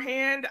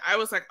beforehand, I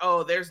was like,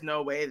 oh, there's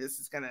no way this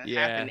is going to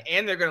happen.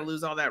 And they're going to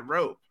lose all that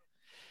rope.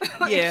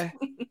 Yeah.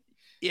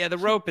 Yeah, the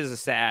rope is a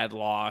sad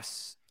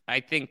loss. I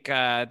think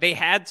they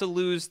had to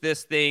lose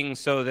this thing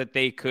so that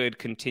they could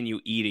continue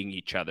eating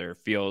each other.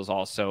 Feels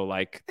also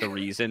like the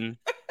reason.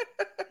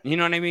 You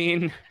know what I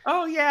mean?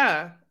 Oh,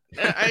 yeah.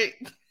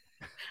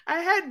 I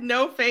had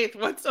no faith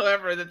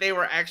whatsoever that they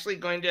were actually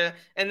going to,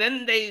 and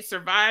then they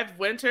survived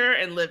winter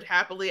and lived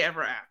happily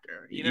ever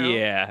after, you know?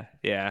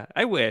 Yeah.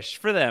 I wish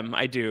for them,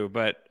 I do,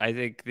 but I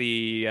think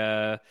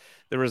the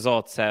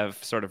results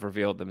have sort of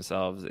revealed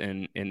themselves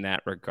in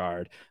that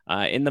regard.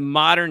 In the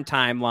modern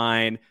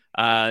timeline,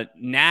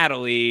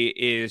 Natalie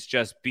is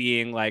just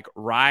being like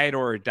ride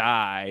or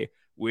die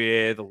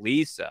with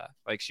Lisa.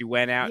 Like she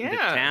went out into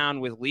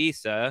town with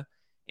Lisa.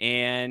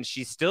 And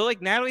she's still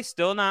like Natalie's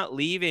still not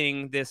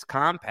leaving this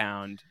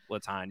compound,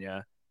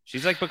 LaTanya.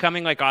 She's like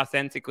becoming like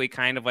authentically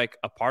kind of like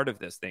a part of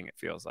this thing, it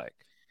feels like.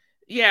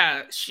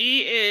 Yeah,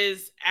 she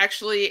is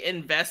actually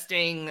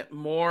investing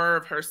more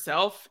of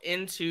herself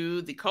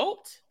into the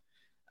cult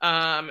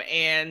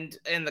and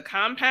the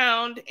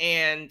compound,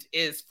 and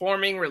is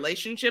forming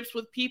relationships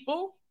with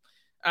people,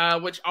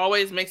 which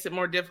always makes it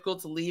more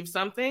difficult to leave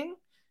something.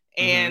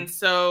 And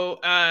so,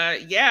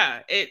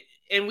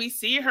 and we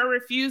see her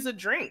refuse a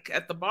drink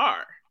at the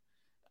bar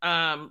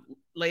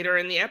later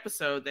in the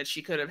episode that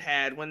she could have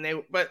had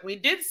but we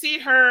did see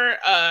her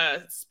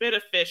spit a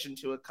fish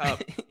into a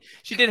cup.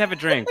 She did have a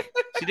drink.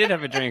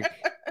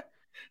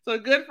 So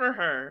good for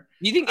her.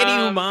 You think any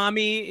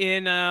umami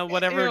in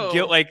whatever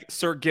like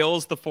Sir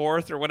Gills the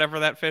Fourth or whatever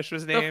that fish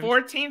was named? The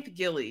 14th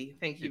Gilly.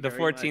 Thank you. The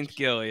 14th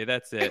Gilly.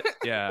 That's it.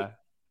 Yeah.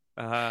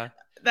 That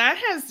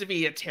has to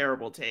be a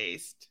terrible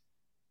taste.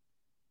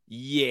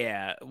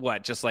 Yeah,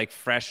 what? Just like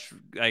fresh,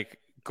 like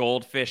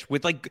goldfish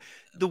with like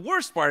the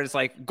worst part is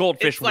like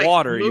goldfish like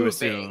water. Moving. You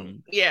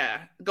assume?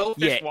 Yeah,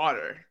 goldfish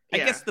water.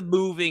 Yeah. I guess the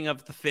moving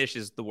of the fish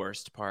is the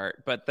worst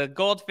part, but the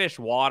goldfish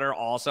water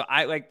also.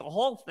 I like the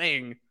whole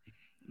thing.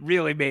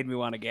 Really made me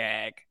want to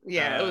gag.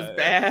 Yeah, it was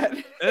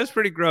bad. It was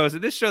pretty gross.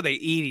 In this show, they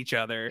eat each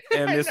other,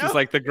 and this is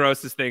like the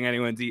grossest thing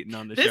anyone's eaten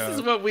on the show. This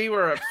is what we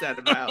were upset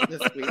about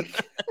this week.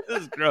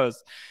 This is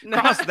gross.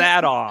 Cross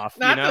that off.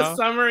 Not the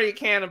summary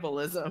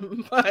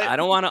cannibalism, but I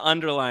don't want to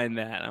underline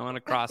that. I want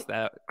to cross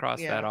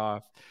that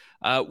off.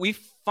 We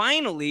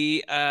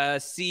finally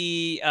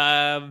see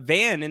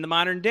Van in the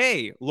modern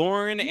day,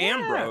 Lauren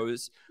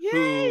Ambrose,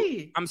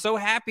 who I'm so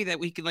happy that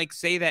we can like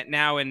say that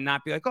now and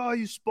not be like, oh,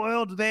 you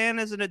spoiled Van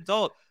as an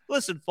adult.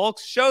 Listen,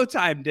 folks,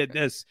 Showtime did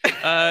this.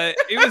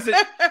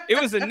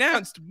 It was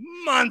announced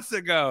months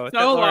ago.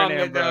 So long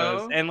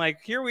ago. And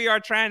like here we are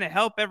trying to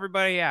help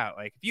everybody out.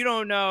 Like if you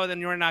don't know, then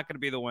you're not going to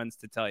be the ones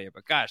to tell you.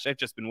 But gosh, I've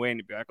just been waiting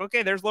to be like,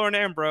 okay, there's Lauren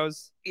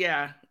Ambrose.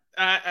 Yeah,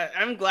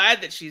 I'm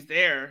glad that she's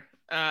there.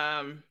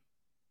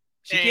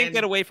 She can't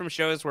get away from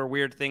shows where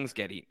weird things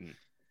get eaten.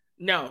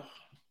 No.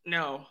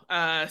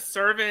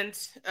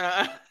 Servant.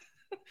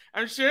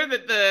 I'm sure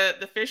that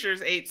the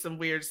Fishers ate some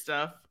weird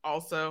stuff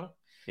also.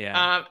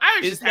 Yeah. I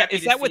was just happy.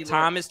 Is that what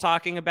Tom is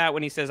talking about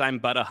when he says, I'm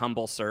but a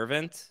humble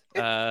servant?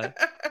 That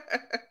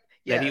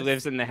he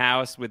lives in the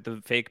house with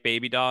the fake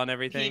baby doll and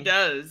everything? He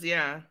does,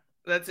 yeah.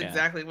 That's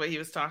exactly what he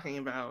was talking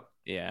about.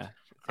 Yeah.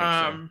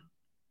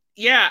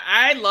 Yeah,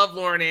 I love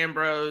Lauren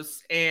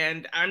Ambrose,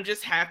 and I'm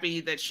just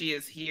happy that she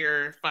is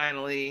here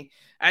finally.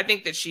 I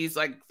think that she's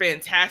like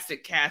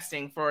fantastic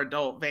casting for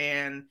adult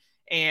Van,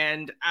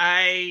 and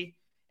I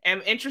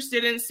am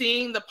interested in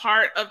seeing the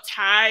part of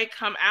Ty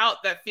come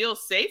out that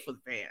feels safe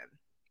with Van.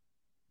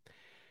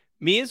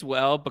 Me as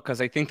well, because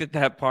I think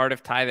that part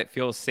of Ty that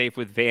feels safe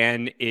with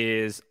Van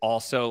is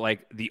also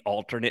like the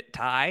alternate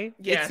Ty.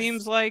 Yes. It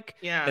seems like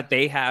that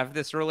they have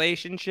this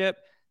relationship.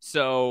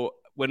 So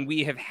when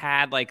we have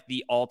had like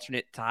the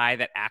alternate Ty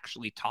that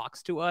actually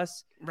talks to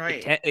us,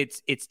 right?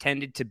 It's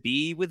tended to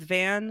be with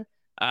Van.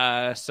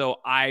 So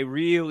I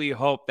really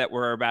hope that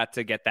we're about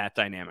to get that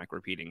dynamic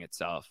repeating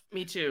itself.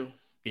 Me too.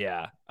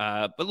 Yeah.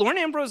 But Lauren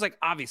Ambrose, like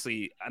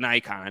obviously an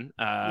icon,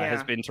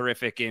 has been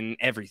terrific in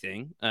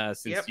everything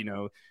since,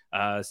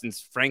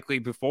 since frankly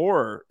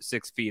before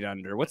 6 Feet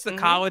Under. What's the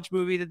college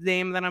movie, the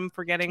name that I'm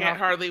forgetting? Can't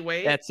Hardly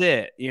Wait. That's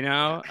it.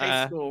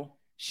 High school.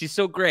 She's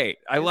so great.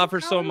 I love her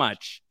so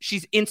much.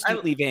 She's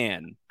instantly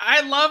Van.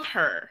 I love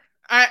her.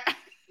 I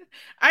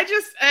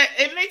just,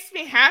 it makes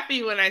me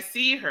happy when I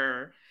see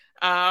her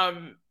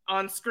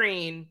on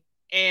screen,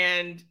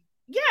 and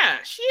yeah,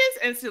 she is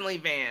instantly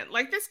Van.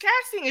 Like this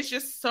casting is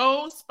just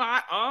so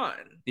spot on.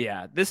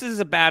 Yeah, this is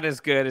about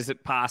as good as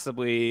it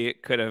possibly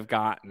could have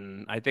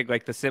gotten. I think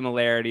like the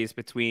similarities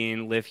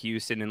between Liv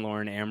Houston and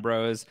Lauren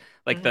Ambrose,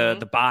 like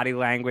the body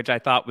language I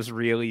thought was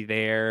really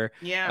there.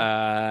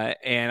 Yeah.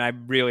 And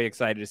I'm really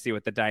excited to see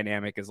what the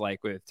dynamic is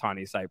like with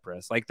Tawny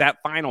Cypress. Like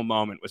that final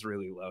moment was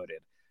really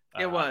loaded.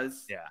 It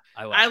was. Yeah.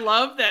 I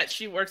love that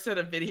she works at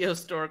a video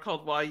store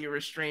called While You Were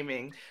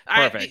Streaming.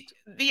 Perfect.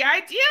 The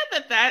idea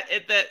that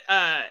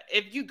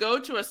if you go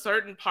to a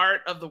certain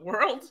part of the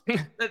world,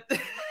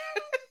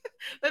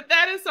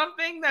 that is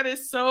something that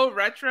is so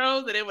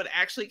retro that it would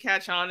actually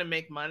catch on and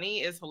make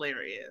money is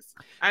hilarious.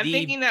 I'm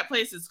thinking that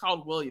place is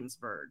called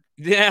Williamsburg.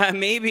 Yeah,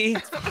 maybe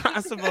it's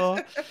possible.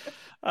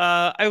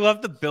 I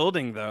love the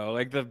building though.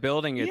 Like the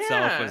building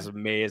itself was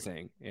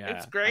amazing. Yeah,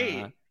 it's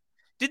great.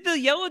 Did the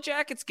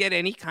Yellowjackets get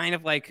any kind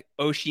of like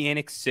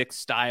Oceanic 6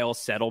 style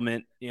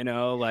settlement? You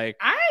know, like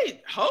I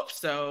hope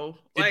so.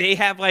 Did they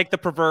have like the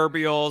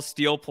proverbial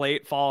steel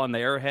plate fall on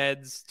their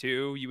heads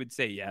too? You would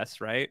say yes,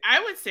 right?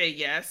 I would say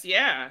yes.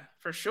 Yeah,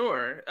 for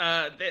sure.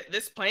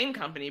 This plane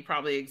company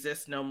probably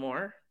exists no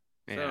more.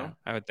 Yeah, so.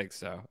 I would think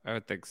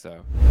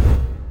so.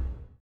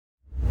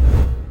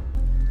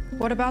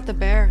 What about the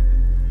bear?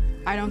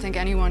 I don't think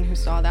anyone who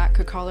saw that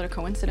could call it a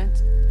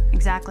coincidence.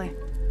 Exactly.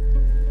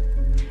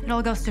 It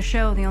all goes to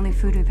show the only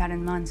food we've had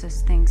in months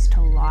is thanks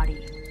to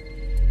Lottie.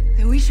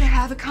 Then we should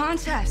have a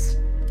contest.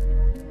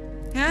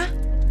 Yeah?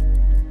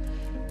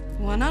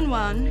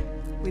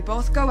 1-on-1. We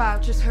both go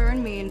out, just her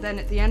and me, and then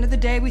at the end of the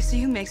day, we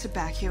see who makes it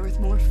back here with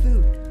more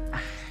food.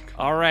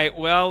 All right.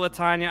 Well,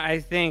 LaTanya, I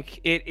think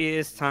it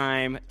is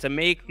time to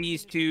make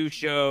these two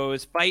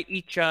shows fight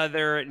each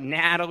other,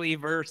 Natalie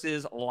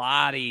versus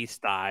Lottie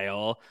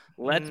style.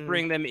 Let's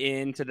bring them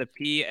into the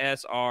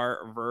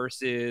PSR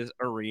versus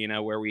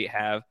arena where we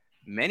have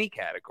many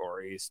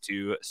categories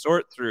to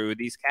sort through.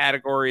 These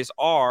categories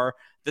are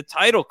the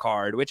title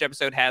card, which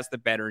episode has the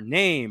better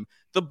name,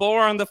 the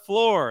boar on the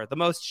floor, the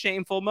most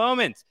shameful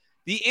moment,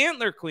 the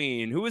antler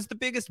queen, who is the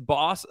biggest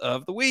boss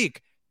of the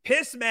week,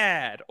 Piss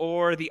Mad,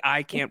 or the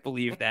I Can't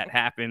Believe That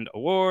Happened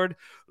award,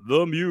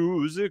 the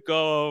music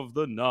of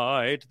the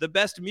night, the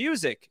best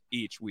music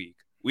each week.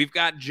 We've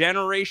got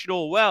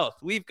generational wealth.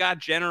 We've got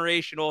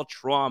generational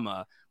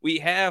trauma. We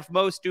have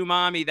most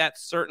umami, that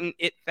certain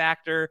it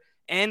factor,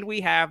 and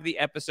we have the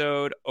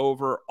episode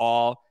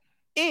overall.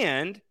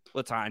 And,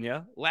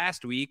 LaTanya,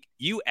 last week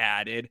you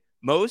added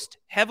most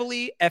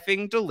heavily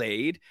effing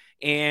delayed,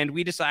 and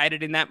we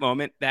decided in that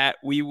moment that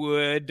we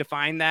would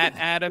define that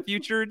at a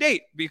future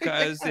date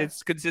because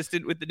it's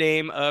consistent with the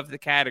name of the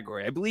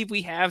category. I believe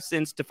we have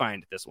since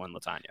defined this one,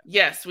 LaTanya.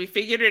 Yes, we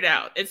figured it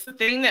out. It's the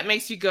thing that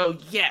makes you go,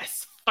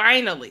 yes,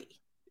 finally.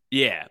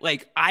 Yeah,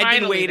 like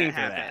I've been waiting for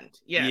happened.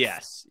 that.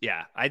 Yes.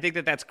 Yeah. I think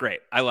that's great.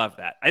 I love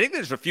that. I think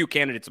there's a few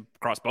candidates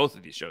across both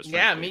of these shows.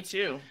 Yeah, frankly, me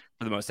too.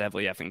 for the most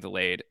heavily effing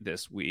delayed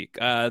this week.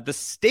 The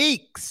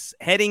stakes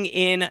heading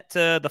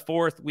into the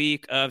fourth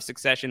week of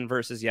Succession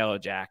versus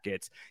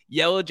Yellowjackets.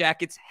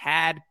 Yellowjackets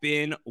had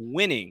been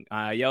winning.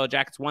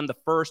 Yellowjackets won the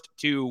first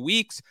 2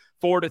 weeks,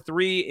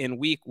 4-3 in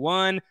week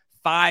 1.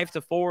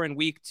 5-4 in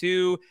week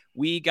 2.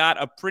 We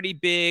got a pretty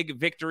big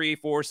victory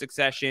for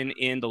Succession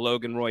in the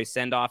Logan Roy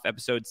send-off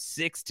episode,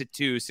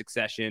 6-2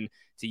 Succession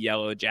to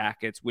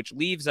Yellowjackets, which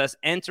leaves us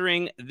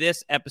entering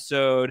this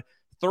episode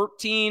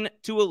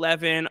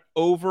 13-11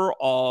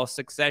 overall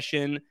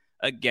Succession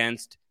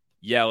against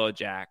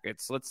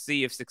Yellowjackets. Let's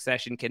see if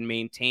Succession can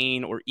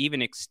maintain or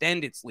even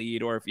extend its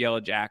lead, or if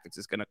Yellowjackets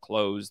is going to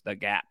close the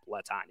gap.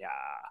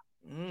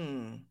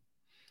 LaTanya.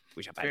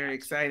 Very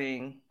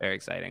exciting. Very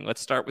exciting. Let's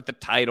start with the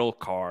title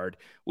card.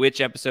 Which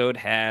episode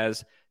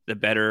has the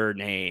better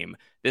name?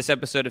 This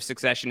episode of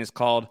Succession is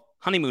called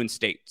Honeymoon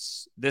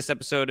States. This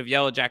episode of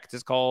Yellowjackets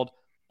is called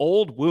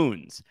Old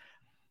Wounds.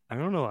 I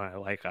don't know why I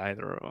like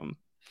either of them.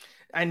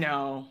 I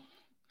know.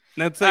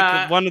 That's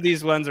like one of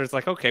these ones where it's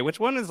like, okay, which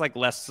one is like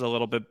less a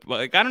little bit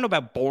like, I don't know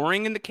about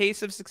boring in the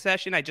case of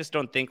Succession. I just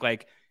don't think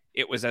like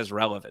it was as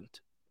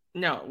relevant.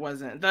 No, it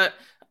wasn't. The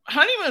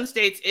Honeymoon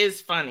States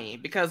is funny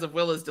because of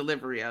Willa's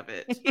delivery of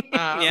it.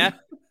 Yeah.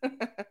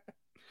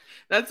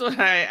 That's what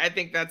I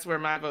think that's where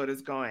my vote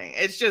is going.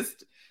 It's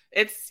just,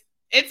 it's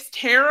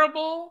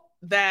terrible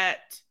that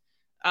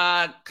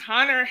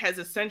Connor has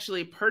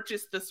essentially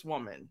purchased this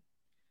woman,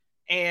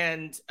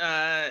 and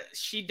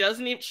she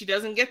doesn't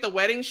get the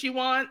wedding she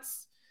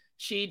wants.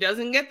 She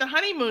doesn't get the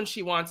honeymoon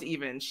she wants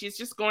even. She's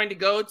just going to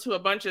go to a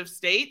bunch of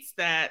states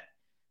that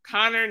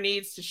Connor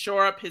needs to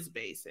shore up his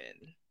base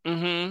in.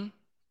 Mm-hmm.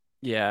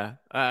 Yeah.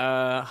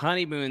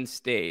 Honeymoon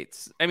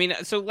States. I mean,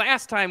 so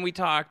last time we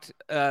talked,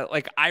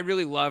 like I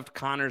really loved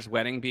Connor's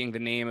wedding being the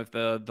name of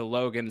the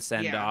Logan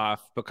send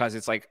off because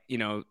it's like, you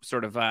know,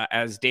 sort of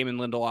as Damon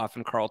Lindelof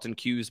and Carlton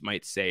Cuse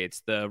might say,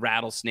 it's the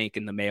rattlesnake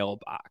in the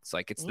mailbox.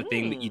 Like it's the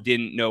thing that you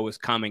didn't know was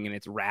coming, and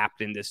it's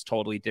wrapped in this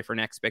totally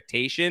different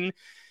expectation.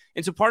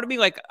 And so part of me,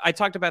 like I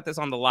talked about this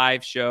on the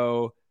live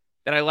show,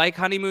 that I like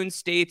Honeymoon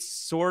States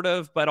sort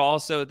of, but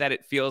also that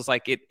it feels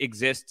like it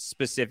exists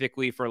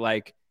specifically for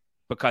like,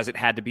 because it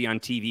had to be on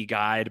TV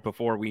Guide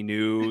before we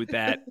knew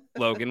that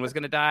Logan was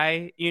going to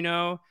die, you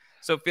know?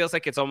 So it feels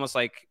like it's almost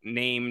like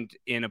named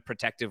in a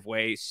protective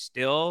way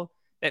still.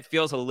 That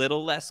feels a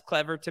little less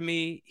clever to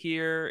me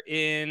here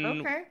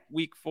in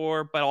week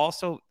 4, but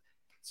also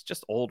it's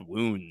just old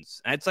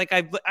wounds. And it's like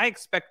I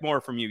expect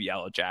more from you,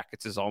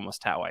 Yellowjackets, is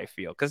almost how I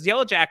feel. Because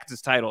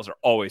Yellowjackets' titles are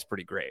always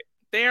pretty great.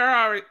 They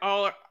are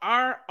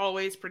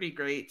always pretty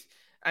great.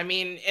 I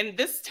mean, and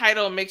this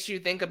title makes you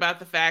think about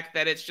the fact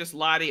that it's just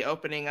Lottie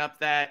opening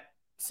up that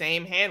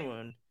same hand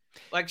wound.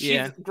 Like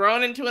she's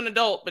grown into an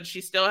adult, but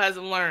she still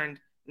hasn't learned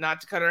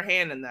not to cut her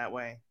hand in that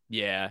way.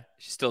 Yeah,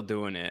 she's still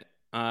doing it.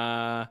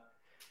 But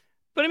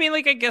I mean,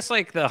 like, I guess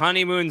like the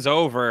honeymoon's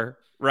over,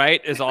 right?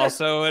 Is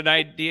also an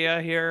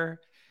idea here.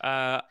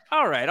 All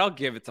right, I'll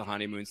give it to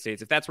honeymoon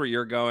states if that's where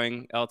you're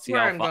going, LT.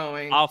 Where I'm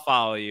going. I'll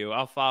follow you.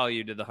 I'll follow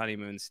you to the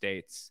honeymoon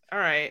states. All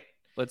right.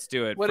 Let's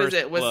do it. What First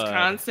is it? blood.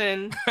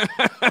 Wisconsin?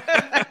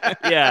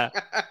 Yeah.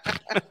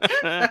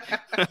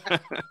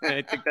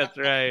 I think that's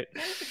right.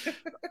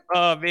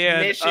 Oh,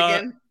 man.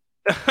 Michigan?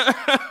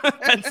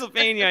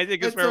 Pennsylvania, I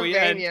think, is where we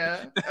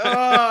end.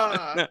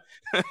 Oh,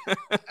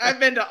 I've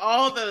been to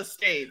all those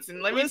states,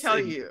 and let me tell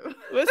you.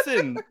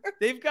 Listen,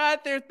 they've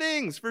got their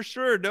things for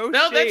sure. No,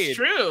 shade. That's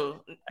true.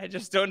 I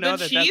just don't know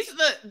the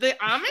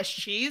Amish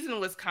cheese in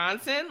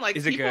Wisconsin, like,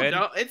 is it people good?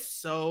 don't. It's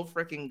so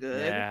freaking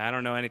good. Yeah, I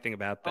don't know anything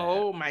about that.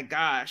 Oh my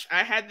gosh,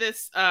 I had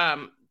this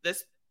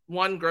this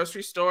one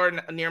grocery store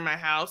near my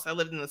house. I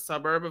lived in the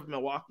suburb of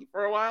Milwaukee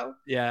for a while.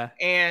 Yeah.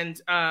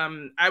 And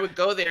I would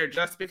go there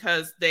just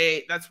because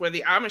that's where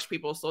the Amish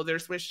people sold their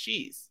Swiss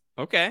cheese.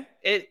 Okay.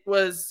 It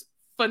was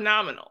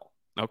phenomenal.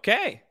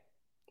 Okay.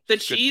 The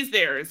cheese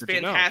there is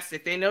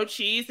fantastic. They know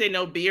cheese, they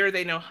know beer,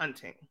 they know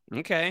hunting.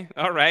 Okay.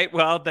 All right.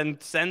 Well, then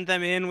send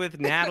them in with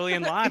Natalie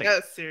and Lottie. Yeah,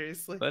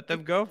 seriously. Let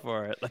them go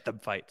for it. Let them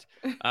fight.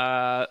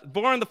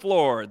 Born on the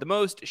floor, the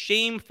most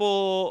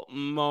shameful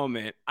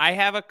moment. I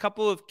have a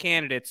couple of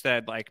candidates that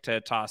I'd like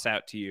to toss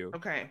out to you.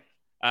 Okay.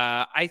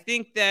 I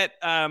think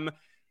that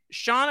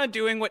Shauna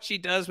doing what she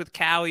does with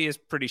Callie is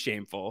pretty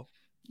shameful.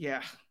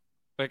 Yeah.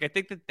 Like, I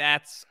think that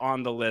that's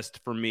on the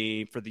list for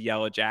me for the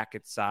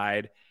Yellowjackets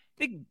side. I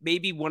think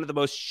maybe one of the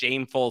most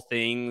shameful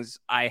things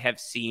I have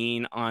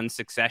seen on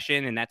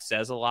Succession, and that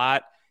says a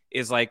lot,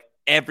 is like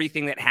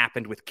everything that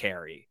happened with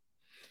Carrie.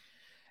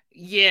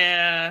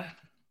 Yeah,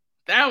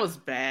 that was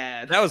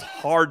bad. That was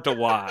hard to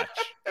watch.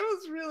 It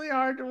was really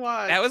hard to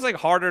watch. That was like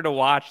harder to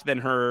watch than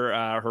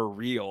her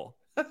reel.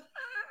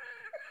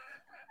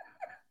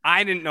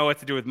 I didn't know what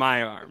to do with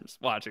my arms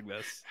watching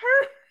this.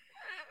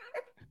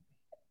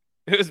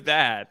 It was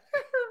bad. Her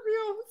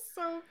reel was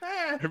so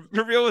bad.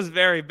 Her reel was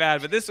very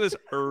bad, but this was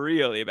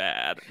really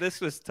bad.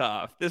 This was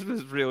tough. This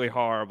was really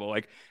horrible.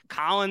 Like,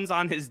 Colin's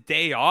on his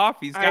day off.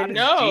 He's got his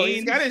jeans.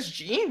 He's got his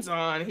jeans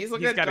on. He's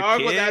like a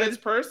dog without his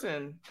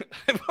person.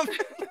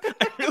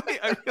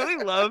 I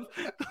really love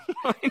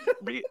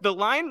the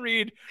line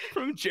read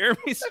from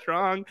Jeremy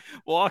Strong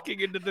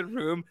walking into the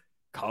room.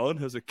 Colin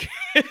has a kid.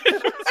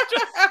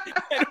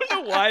 I don't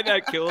know why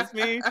that kills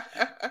me,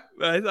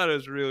 but I thought it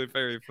was really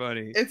very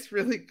funny. It's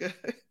really good.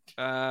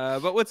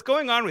 But what's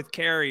going on with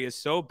Carrie is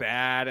so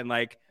bad, and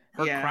like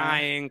her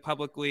crying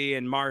publicly,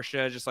 and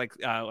Marcia just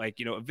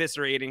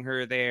eviscerating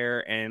her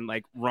there, and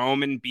like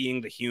Roman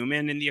being the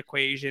human in the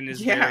equation is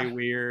very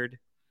weird.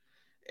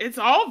 It's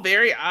all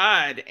very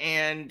odd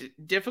and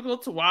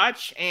difficult to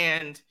watch,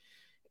 and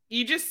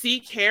you just see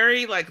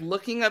Carrie like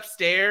looking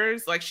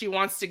upstairs, like she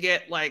wants to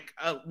get like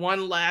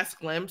one last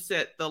glimpse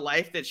at the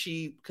life that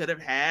she could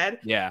have had.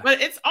 Yeah. But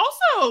it's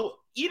also,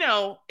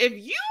 if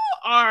you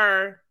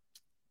are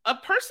a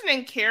person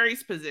in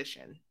Carrie's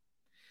position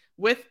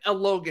with a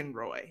Logan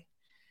Roy,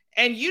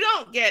 and you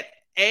don't get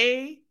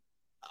a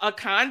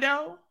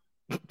condo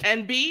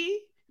and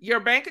B, your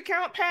bank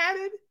account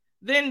padded,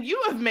 then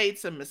you have made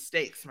some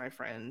mistakes, my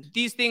friend.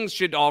 These things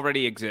should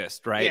already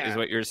exist, right? Yeah. Is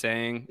what you're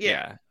saying?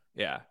 Yeah.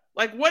 Yeah.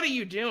 Like, what are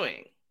you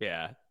doing?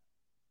 Yeah.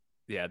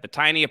 Yeah. The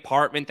tiny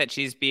apartment that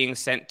she's being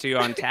sent to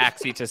on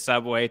taxi to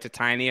Subway to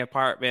tiny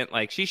apartment.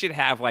 Like, she should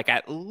have like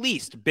at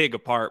least big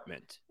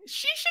apartment.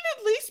 She should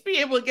at least be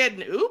able to get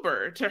an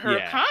Uber to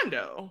her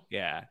condo.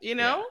 Yeah.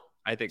 Yeah.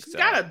 I think she's so.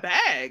 got a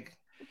bag.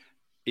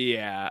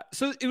 Yeah.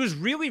 So it was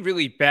really,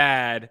 really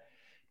bad.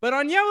 But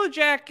on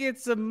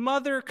Yellowjackets, a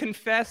mother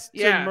confessed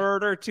to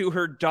murder to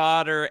her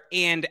daughter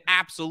and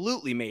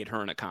absolutely made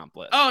her an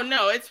accomplice. Oh,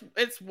 no,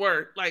 it's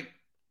worse. Like,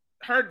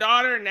 her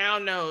daughter now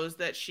knows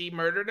that she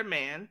murdered a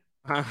man,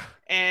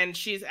 and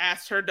she's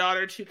asked her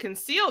daughter to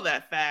conceal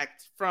that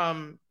fact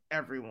from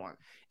everyone.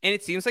 And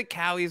it seems like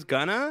Callie's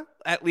gonna,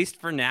 at least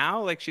for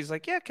now. Like, she's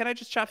like, yeah, can I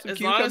just chop some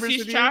cucumbers? As long as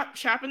she's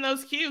chopping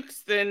those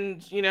cukes, then,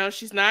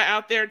 she's not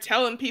out there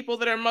telling people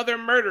that her mother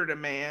murdered a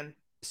man.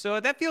 So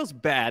that feels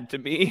bad to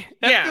me.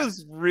 That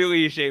feels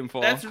really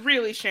shameful. That's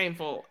really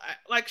shameful.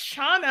 Like,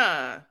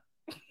 Shauna.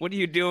 What are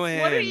you doing?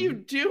 What are you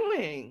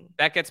doing?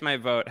 That gets my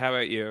vote. How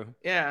about you?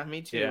 Yeah,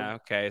 me too. Yeah,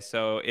 okay.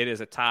 So it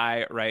is a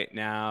tie right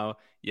now.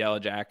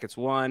 Yellowjackets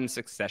 1,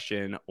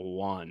 Succession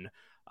 1.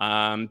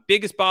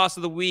 Biggest boss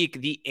of the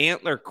week, the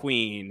Antler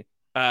Queen.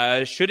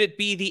 Should it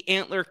be the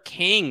Antler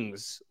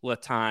Kings,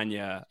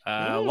 LaTanya?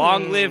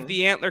 Long live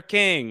the Antler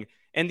King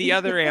and the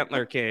other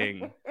Antler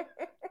King.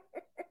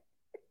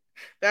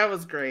 That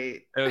was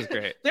great. It was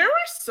great. There were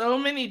so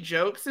many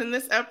jokes in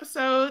this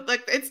episode.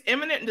 Like, it's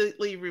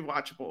eminently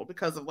rewatchable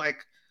because of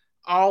like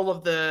all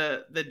of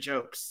the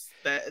jokes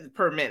that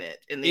per minute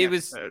in the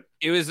episode.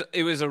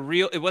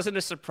 It wasn't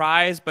a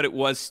surprise, but it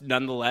was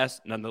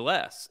nonetheless.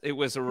 It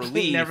was a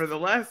relief.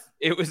 Nevertheless.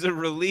 It was a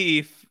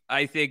relief,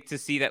 I think, to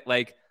see that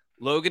like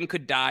Logan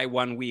could die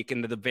one week,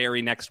 and the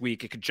very next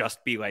week it could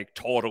just be like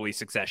totally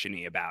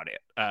Succession-y about it.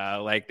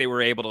 Like they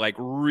were able to like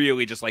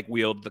really just like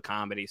wield the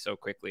comedy so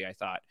quickly, I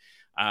thought.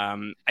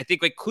 I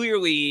think like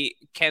clearly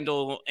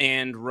Kendall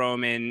and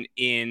Roman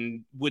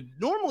would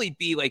normally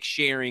be like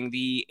sharing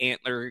the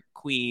Antler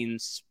Queen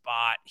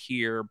spot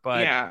here,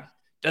 but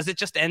does it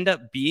just end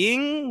up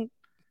being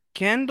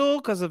Kendall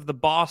because of the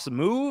boss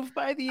move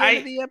by the end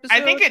of the episode?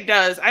 I think it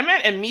does. I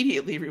meant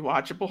immediately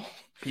rewatchable.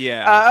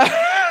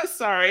 Yeah.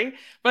 Sorry.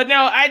 But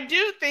no, I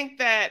do think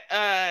that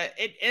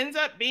it ends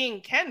up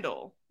being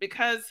Kendall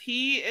because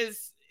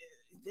his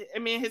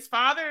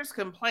father's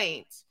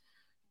complaints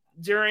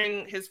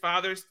during his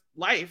father's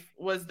life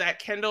was that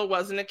Kendall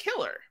wasn't a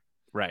killer.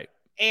 Right.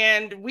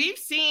 And we've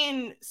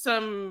seen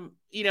some,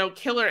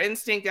 killer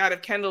instinct out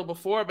of Kendall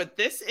before, but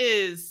this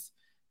is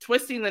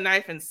twisting the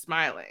knife and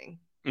smiling.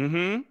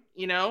 Mm-hmm.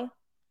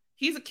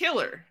 He's a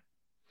killer.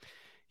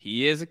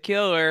 He is a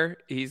killer.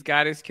 He's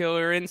got his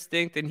killer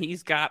instinct, and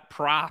he's got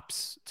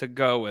props to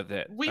go with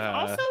it. We've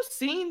also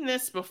seen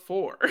this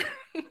before.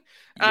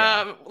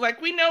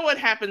 Like we know what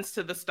happens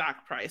to the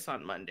stock price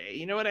on Monday.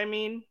 You know what I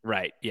mean?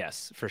 Right.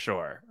 Yes, for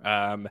sure.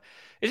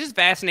 It's just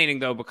fascinating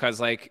though, because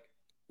like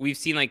we've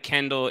seen like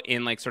Kendall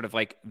in like sort of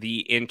like the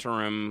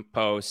interim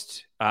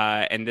post,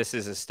 and this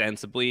is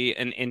ostensibly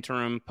an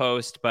interim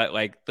post, but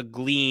like the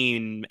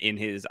gleam in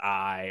his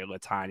eye,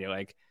 LaTanya,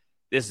 like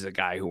this is a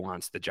guy who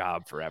wants the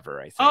job forever,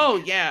 I think.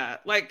 Oh yeah.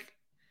 Like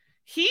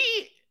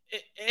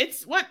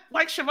it's what,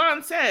 like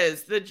Siobhan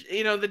says,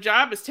 the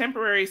job is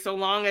temporary so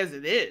long as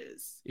it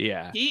is.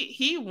 Yeah.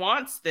 He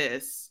wants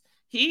this.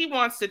 He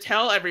wants to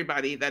tell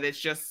everybody that it's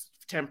just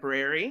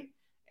temporary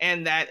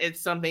and that it's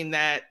something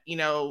that,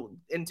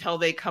 until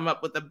they come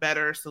up with a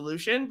better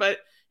solution. But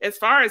as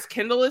far as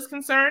Kendall is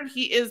concerned,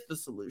 he is the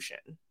solution.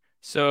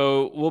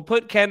 So we'll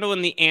put Kendall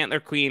in the Antler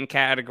Queen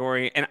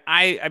category. And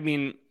I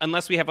mean,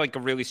 unless we have like a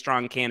really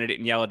strong candidate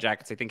in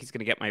Yellowjackets, I think he's going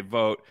to get my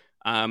vote.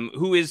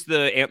 Who is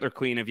the Antler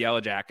Queen of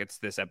Yellowjackets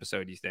this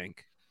episode, you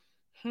think?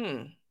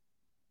 I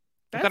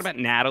thought about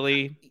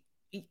Natalie.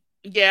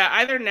 Yeah,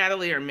 either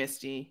Natalie or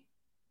Misty.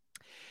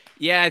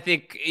 Yeah, I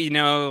think,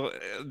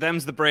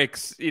 them's the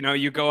breaks.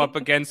 You go up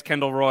against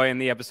Kendall Roy in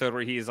the episode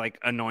where he's like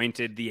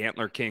anointed the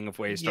Antler King of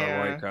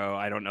Waystar Royco.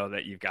 I don't know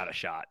that you've got a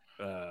shot.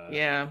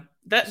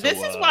 This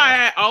is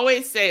why I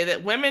always say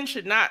that women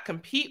should not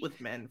compete with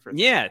men for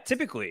things. Yeah,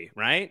 typically,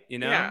 right?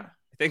 I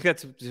think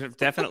that's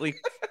definitely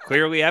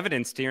clearly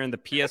evidenced here in the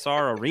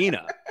PSR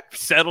arena.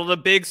 Settled a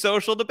big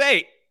social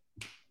debate.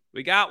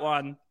 We got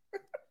one.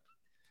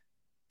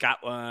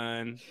 Got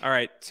one. All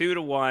right,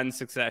 2-1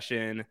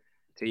 Succession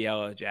to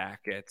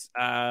Yellowjackets.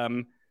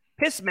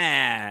 Piss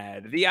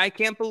Mad, the I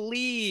Can't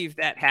Believe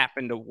That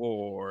Happened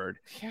award.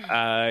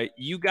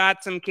 You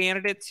got some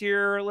candidates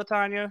here,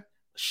 LaTanya?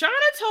 Shauna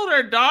told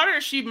her daughter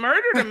she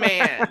murdered a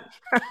man.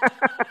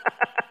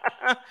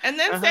 And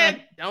then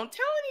said, don't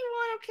tell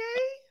anyone, okay?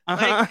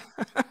 Like,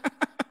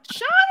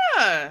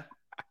 Shauna!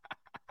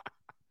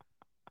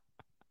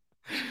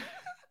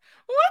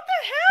 What the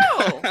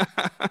hell?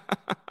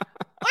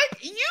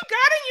 Like, you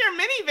got in your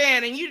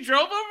minivan and you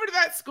drove over to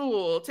that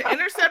school to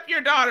intercept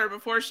your daughter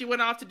before she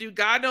went off to do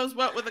God knows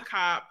what with a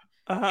cop.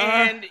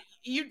 And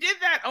you did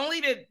that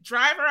only to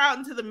drive her out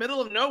into the middle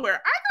of nowhere. I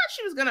thought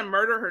she was going to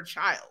murder her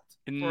child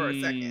for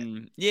a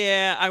second.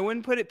 Yeah, I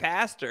wouldn't put it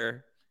past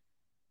her.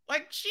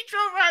 Like, she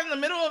drove out in the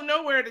middle of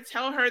nowhere to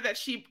tell her that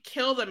she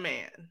killed a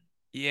man.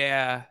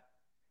 Yeah.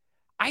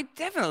 I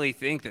definitely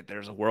think that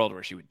there's a world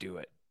where she would do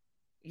it.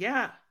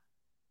 Yeah.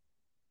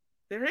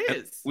 There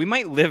is. We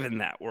might live in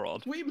that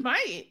world. We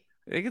might.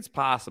 I think it's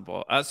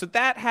possible. So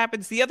that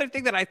happens. The other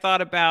thing that I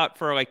thought about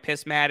for like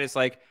Piss Mad is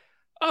like,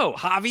 oh,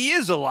 Javi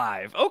is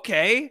alive.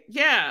 Okay.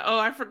 Yeah. Oh,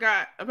 I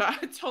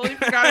totally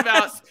forgot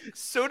about.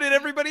 So did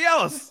everybody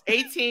else.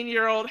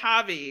 18-year-old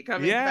Javi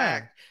coming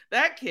back.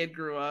 That kid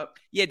grew up.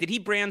 Yeah. Did he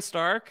Bran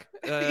Stark?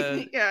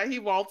 Yeah, he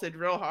vaulted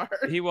real hard.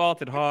 He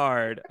vaulted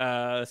hard.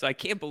 So I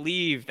can't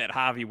believe that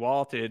Javi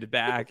vaulted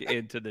back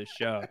into the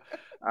show.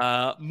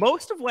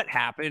 Most of what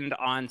happened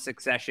on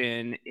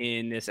Succession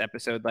in this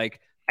episode, like,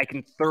 I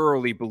can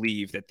thoroughly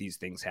believe that these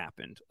things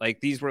happened.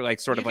 Like, these were like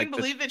sort of like. You can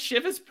believe that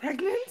Shiv is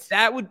pregnant?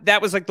 That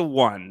was like the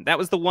one. That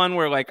was the one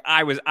where like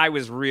I was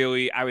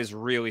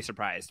really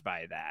surprised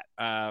by that.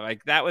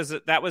 Like that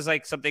was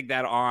like something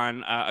that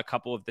on a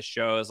couple of the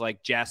shows,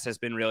 like Jess has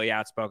been really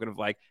outspoken of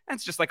like,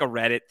 that's just like a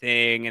Reddit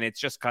thing, and it's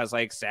just because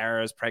like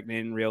Sarah's pregnant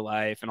in real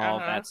life and all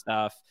of that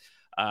stuff.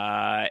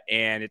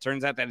 And it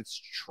turns out that it's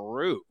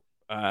true.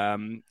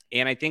 And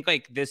I think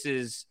like this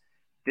is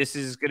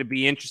going to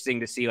be interesting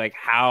to see like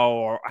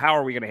how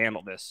are we going to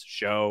handle this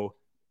show?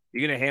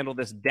 You're going to handle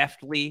this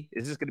deftly?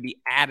 Is this going to be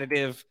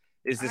additive?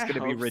 Is this going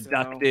to be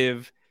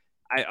reductive?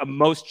 So.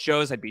 Most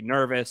shows I'd be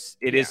nervous.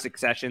 It is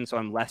Succession, so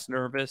I'm less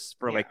nervous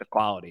for like the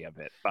quality of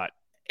it. But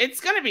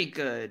it's going to be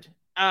good.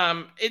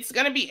 It's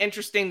going to be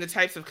interesting the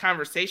types of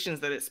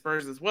conversations that it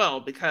spurs as well,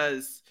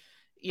 because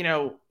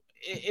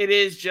it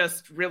is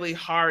just really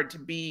hard to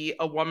be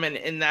a woman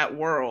in that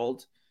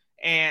world.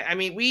 And I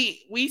mean,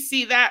 we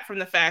see that from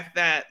the fact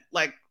that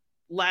like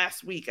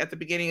last week at the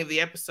beginning of the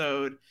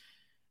episode,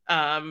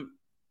 Brian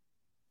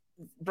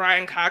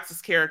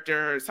Cox's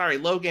character,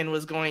 Logan,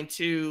 was going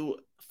to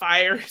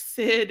fire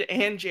Sid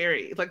and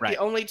Jerry, like the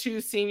only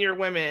two senior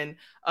women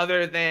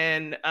other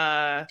than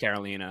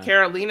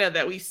Carolina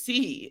that we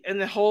see in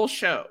the whole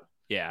show.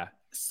 Yeah.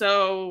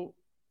 So,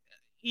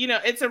 you know,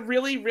 it's a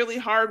really, really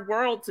hard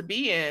world to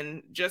be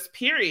in, just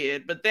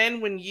period. But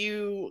then when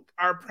you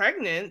are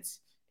pregnant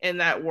in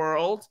that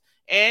world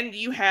and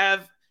you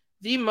have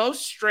the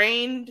most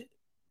strained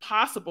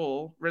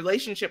possible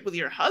relationship with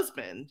your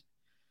husband,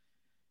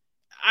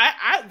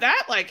 I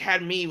that like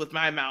had me with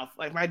my mouth,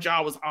 like my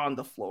jaw was on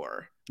the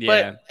floor.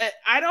 Yeah. But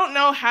I don't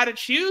know how to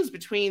choose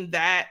between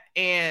that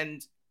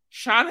and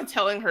Shauna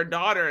telling her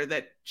daughter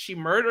that she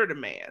murdered a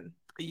man.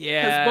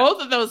 Yeah. Because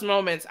both of those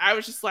moments, I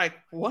was just like,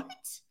 what?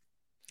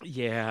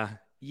 Yeah.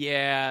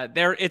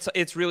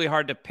 It's really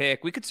hard to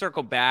pick. We could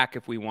circle back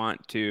if we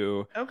want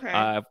to.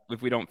 Okay.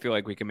 If we don't feel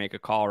like we can make a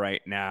call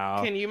right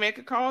now. Can you make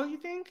a call, you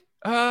think?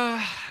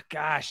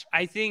 Gosh,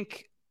 I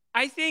think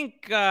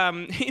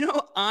you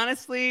know,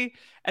 honestly,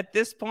 at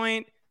this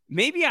point,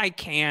 maybe I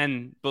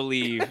can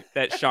believe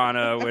that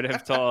Shauna would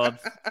have told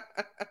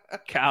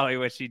Callie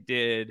what she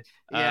did.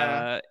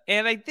 Yeah.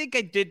 And I think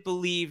I did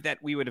believe that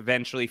we would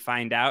eventually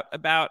find out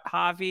about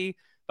Javi,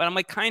 but I'm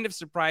like kind of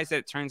surprised that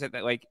it turns out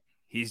that like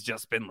he's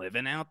just been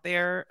living out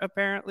there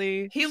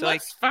apparently. He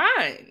looks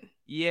fine.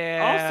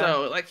 Yeah.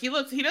 Also, like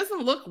he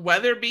doesn't look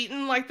weather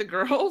beaten like the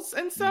girls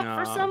and stuff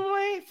for some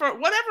way. For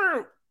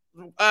whatever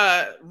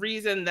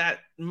reason, that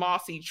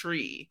mossy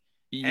tree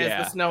as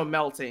the snow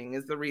melting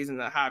is the reason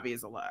that Javi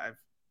is alive.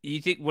 You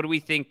think, what do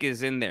we think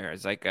is in there?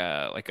 Is like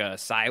a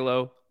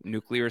silo,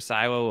 nuclear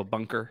silo, a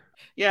bunker?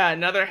 Yeah,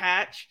 another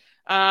hatch.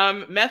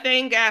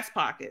 Methane gas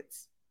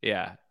pockets.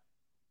 Yeah.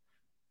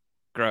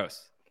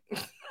 Gross.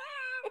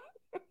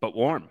 But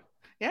warm.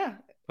 Yeah.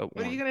 But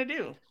warm. What are you gonna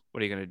do?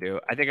 What are you gonna do?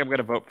 I think I'm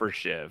gonna vote for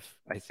Shiv.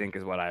 I think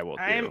is what I will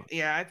do.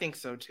 Yeah, I think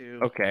so too.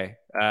 Okay.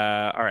 All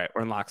right,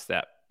 we're in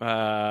lockstep.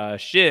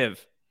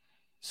 Shiv.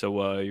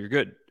 So you're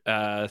good.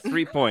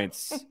 3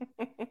 points.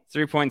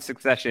 3 point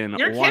succession.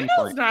 Your 1 Kindle's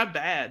point. not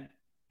bad.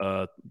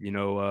 You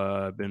know,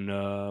 I've been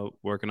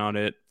working on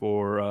it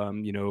for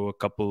you know, a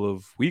couple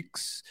of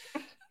weeks.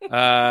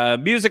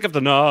 Music of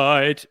the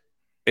night.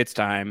 It's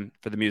time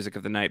for the music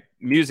of the night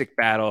music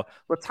battle.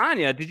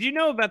 LaTanya, did you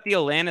know about the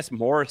Alanis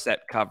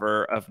Morissette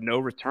cover of No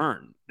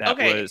Return that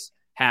was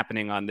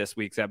happening on this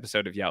week's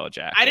episode of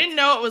Yellowjackets? I didn't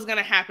know it was going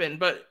to happen,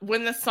 but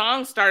when the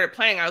song started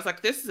playing, I was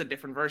like, this is a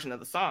different version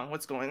of the song.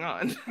 What's going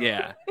on?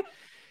 Yeah.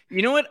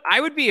 You know what? I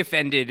would be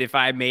offended if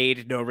I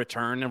made No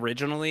Return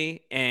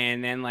originally,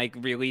 and then like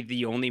really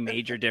the only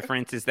major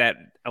difference is that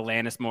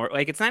Alanis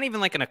like it's not even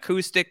like an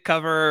acoustic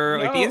cover.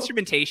 No. Like the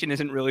instrumentation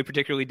isn't really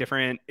particularly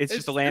different. It's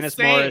just Alanis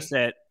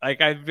Morissette.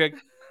 Like I'd be like,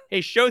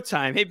 hey,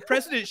 Showtime. Hey,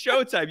 President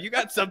Showtime, you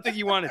got something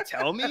you want to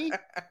tell me?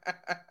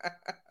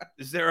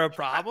 Is there a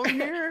problem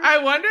here? I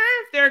wonder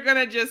if they're going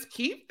to just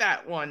keep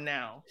that one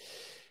now.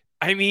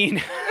 I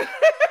mean,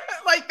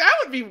 like that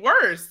would be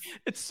worse.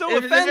 It's so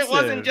offensive. If it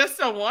wasn't just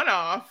a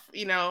one-off,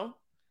 you know.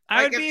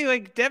 I would be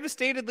like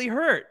devastatedly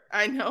hurt.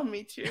 I know,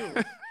 me too.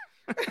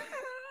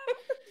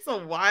 It's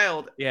so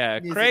wild. Yeah,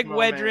 Craig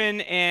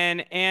Wedren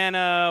and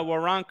Anna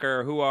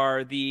Waronker, who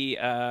are the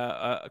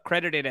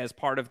credited as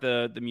part of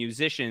the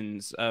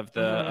musicians of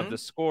the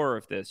score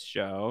of this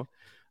show.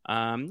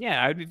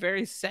 Yeah, I would be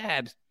very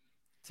sad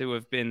to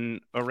have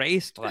been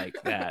erased like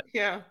that.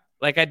 Yeah.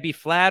 Like I'd be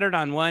flattered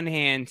on one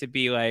hand to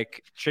be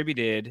like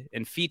tributed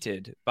and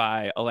feted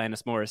by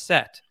Alanis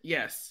Morissette.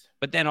 Yes.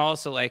 But then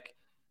also like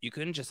you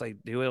couldn't just like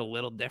do it a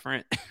little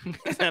different.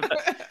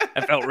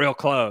 I felt real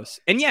close.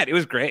 And yet it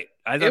was great.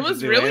 It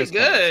was really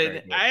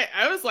good.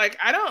 I was like,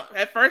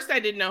 at first I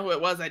didn't know who it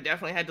was. I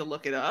definitely had to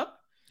look it up.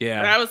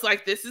 Yeah. But I was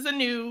like, this is a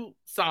new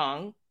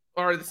song.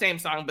 Or the same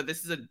song, but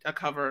this is a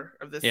cover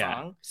of this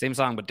song. Same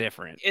song, but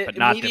different. It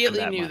not immediately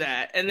different knew much.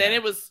 that. And then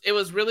it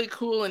was really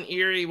cool and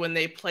eerie when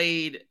they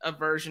played a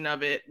version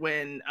of it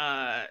when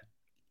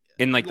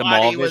in like the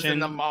Lottie mall was vision? in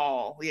the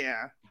mall.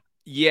 Yeah.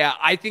 Yeah,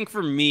 I think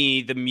for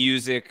me, the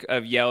music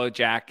of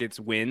Yellowjackets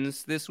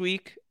wins this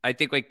week. I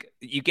think like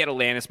you get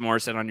Alanis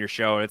Morissette on your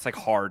show, and it's like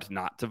hard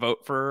not to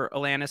vote for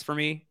Alanis for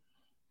me.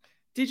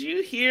 Did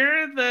you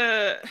hear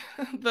the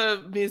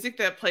music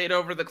that played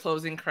over the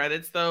closing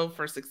credits though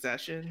for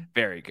Succession?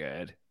 Very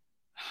good.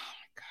 Oh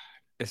my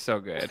god, it's so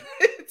good.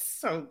 It's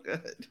so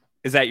good.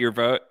 Is that your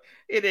vote?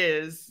 It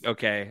is.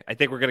 Okay, I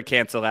think we're gonna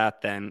cancel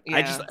that then.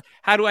 Yeah.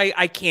 How do I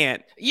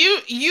can't.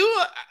 I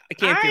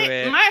can't do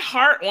it. My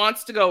heart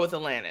wants to go with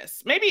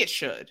Alanis. Maybe it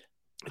should.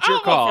 It's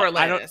your call. For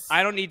Alanis.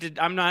 I don't need to.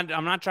 I'm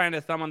not trying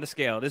to thumb on the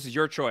scale. This is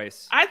your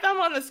choice. I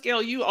thumb on the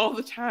scale you all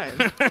the time.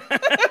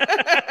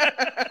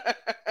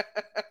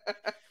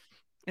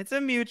 It's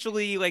a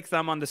mutually like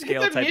thumb on the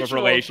scale type of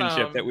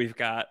relationship that we've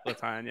got,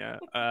 LaTanya.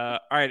 All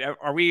right,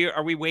 are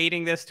we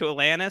weighting this to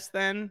Alanis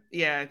then?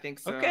 Yeah, I think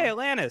so. Okay,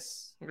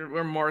 Alanis.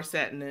 We're more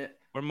setting it.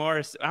 I'm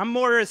more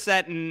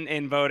set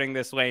in voting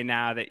this way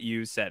now that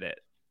you said it.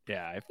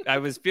 Yeah, I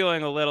was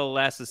feeling a little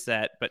less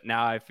set, but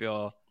now I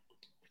feel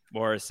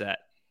Morissette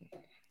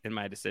in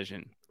my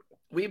decision.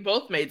 We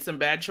both made some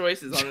bad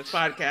choices on this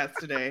podcast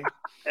today.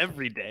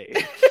 Every day.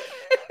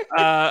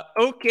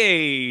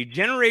 Okay,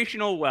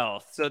 generational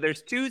wealth. So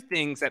there's two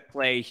things at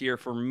play here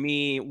for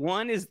me.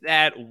 One is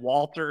that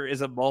Walter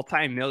is a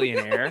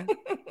multimillionaire,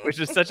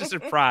 which is such a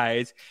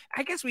surprise.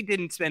 I guess we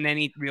didn't spend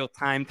any real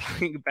time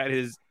talking about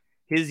his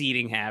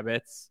eating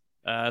habits.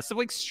 Some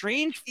like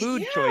strange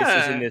food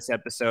choices in this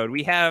episode.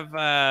 We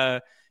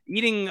have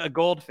eating a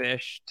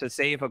goldfish to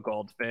save a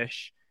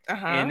goldfish.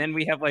 And then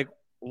we have like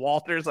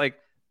Walter's like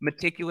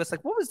meticulous,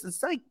 like what was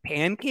this, like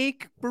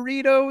pancake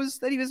burritos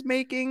that he was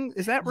making?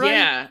 Is that right?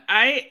 Yeah,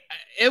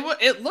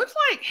 it looked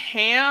like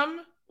ham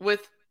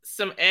with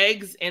some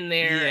eggs in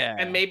there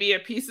and maybe a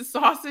piece of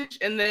sausage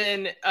and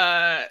then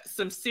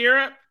some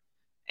syrup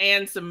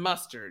and some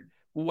mustard.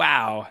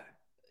 Wow.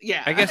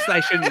 Yeah. I guess I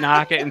shouldn't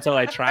knock it until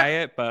I try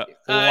it, but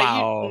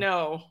wow.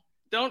 No,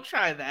 don't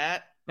try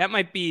that. That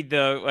might be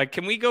the, like,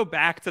 can we go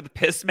back to the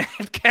piss man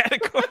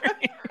category?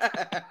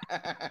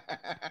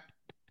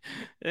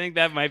 I think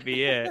that might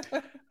be it.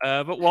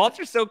 But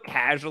Walter's so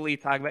casually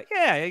talking about,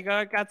 I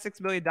got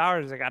 $6 million.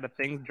 I got a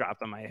thing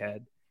dropped on my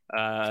head.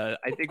 I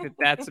think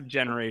that's some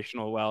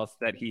generational wealth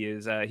that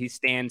he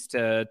stands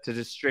to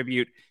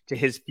distribute to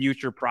his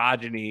future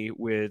progeny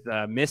with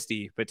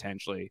Misty,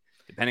 potentially,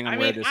 depending on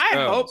where this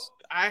goes.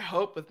 I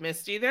hope with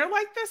Misty, they're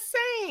like the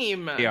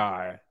same. They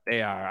are.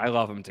 I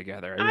love them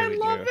together. I really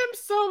love do. them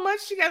so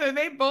much together.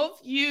 They both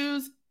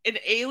use an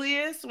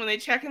alias when they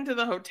check into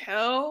the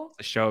hotel.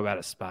 A show about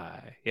a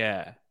spy.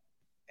 Yeah.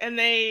 And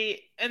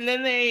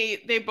then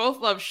they both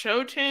love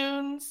show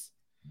tunes.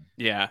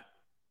 Yeah.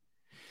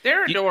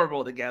 They're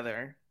adorable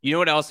together. You know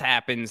what else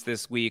happens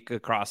this week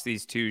across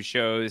these two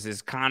shows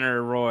is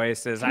Connor Roy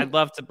says, I'd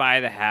love to buy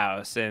the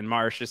house. And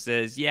Marcia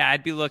says, yeah,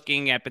 I'd be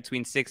looking at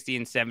between 60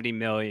 and 70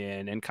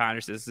 million. And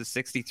Connor says, this is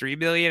 63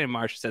 million. And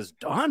Marcia says,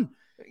 done.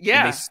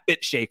 Yeah. And they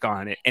spit shake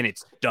on it and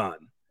it's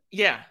done.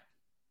 Yeah.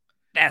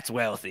 That's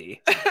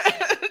wealthy.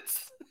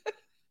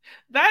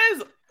 That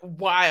is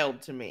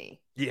wild to me.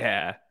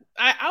 Yeah.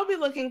 I'll be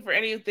looking for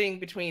anything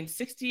between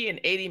 60 and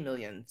 80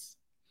 millions.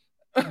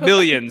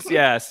 Millions,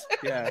 yes.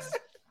 Yes.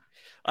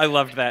 I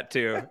loved that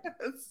too.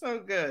 It's so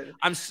good.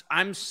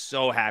 I'm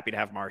so happy to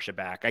have Marcia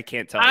back. I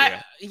can't tell you.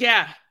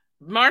 Yeah.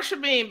 Marcia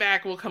being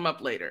back will come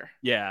up later.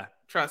 Yeah.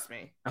 Trust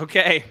me.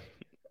 Okay.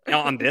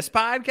 On this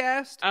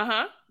podcast?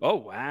 Uh-huh. Oh,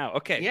 wow.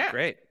 Okay. Yeah.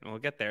 Great. We'll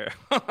get there.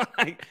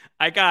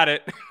 I got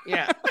it.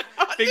 Yeah.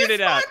 Figured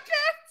it out.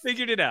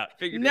 Figured it out.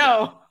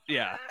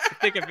 Yeah. I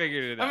think I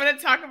figured it out. I'm going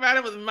to talk about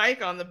it with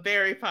Mike on the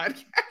Barry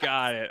podcast.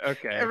 Got it.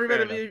 Okay.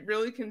 Everybody will be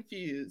really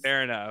confused.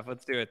 Fair enough.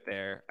 Let's do it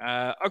there.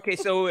 Okay.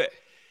 So,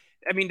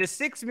 I mean, the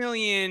 $6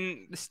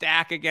 million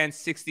stack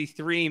against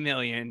 $63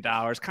 million.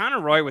 Connor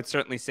Roy would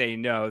certainly say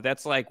no.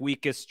 That's like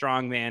weakest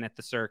strongman at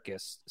the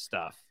circus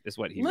stuff is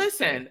what he would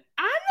say. I'm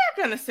not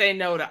going to say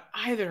no to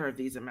either of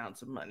these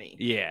amounts of money.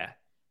 Yeah.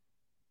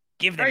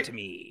 Give them to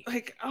me.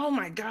 Like, oh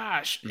my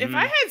gosh. Mm-hmm. If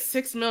I had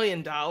 $6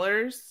 million,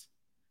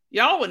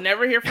 y'all would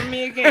never hear from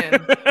me again.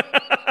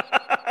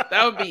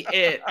 That would be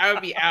it. I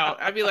would be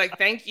out. I'd be like,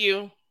 thank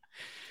you.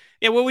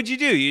 Yeah, what would you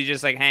do? You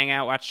just like hang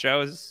out, watch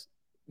shows?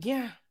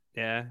 Yeah.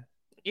 Yeah.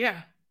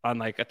 Yeah. On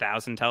like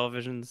 1,000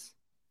 televisions?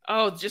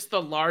 Oh, just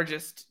the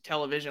largest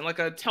television. Like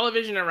a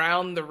television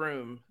around the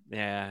room.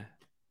 Yeah.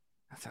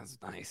 That sounds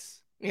nice.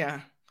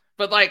 Yeah.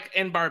 But like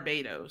in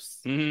Barbados.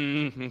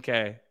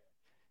 Okay.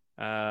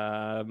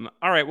 All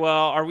right.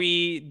 Well,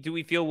 do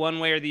we feel one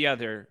way or the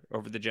other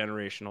over the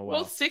generational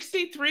wealth? Well,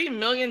 $63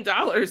 million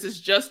is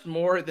just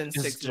more than $6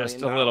 million.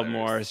 Just a little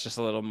more. It's just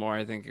a little more.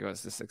 I think it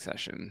goes to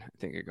Succession.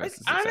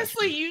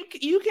 Honestly,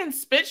 you can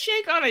spit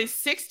shake on a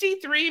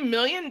 $63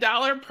 million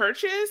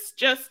purchase.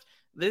 Just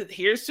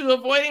here's to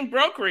avoiding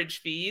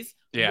brokerage fees.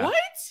 Yeah. What?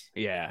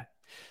 Yeah.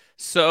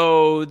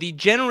 So the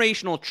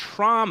generational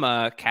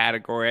trauma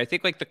category, I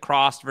think like the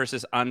crossed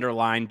versus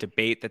underlined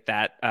debate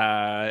that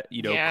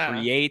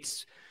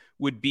creates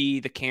would be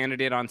the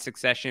candidate on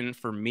Succession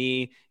for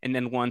me. And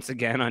then once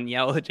again on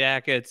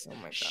Yellowjackets,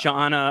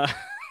 Shauna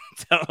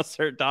tells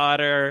her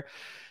daughter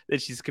that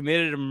she's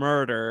committed a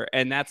murder,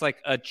 and that's like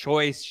a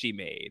choice she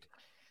made.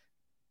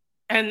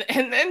 And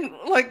then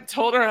like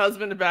told her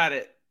husband about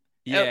it.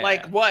 Yeah. And,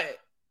 like what?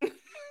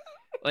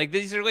 Like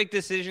these are like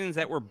decisions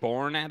that were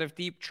born out of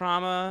deep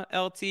trauma,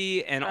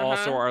 LT, and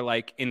also are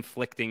like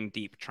inflicting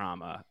deep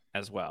trauma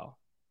as well.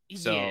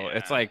 So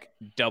it's like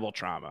double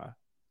trauma.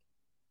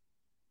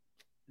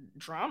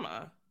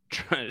 Drama.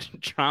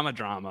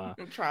 Drama.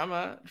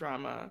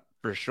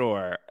 For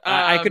sure.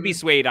 I could be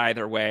swayed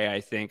either way,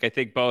 I think. I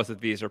think both of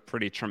these are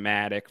pretty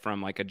traumatic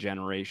from like a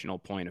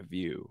generational point of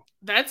view.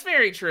 That's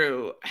very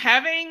true.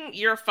 Having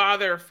your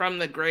father from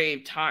the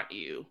grave taunt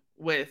you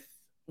with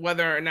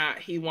whether or not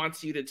he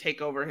wants you to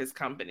take over his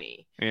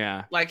company.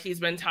 Yeah. Like he's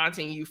been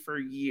taunting you for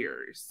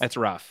years. That's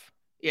rough.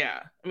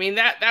 Yeah. I mean,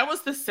 that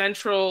was the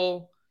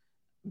central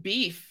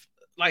beef,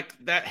 like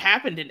that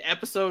happened in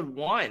episode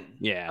 1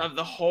 of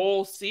the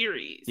whole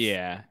series.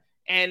 Yeah.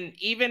 And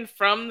even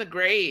from the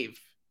grave,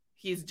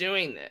 he's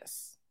doing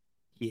this.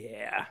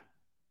 Yeah.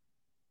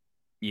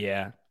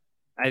 Yeah,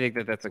 I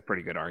think that's a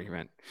pretty good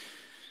argument.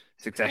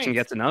 Succession Thanks.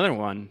 gets another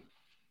one.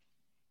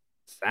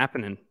 It's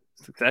happening.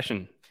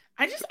 Succession.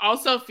 I just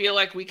also feel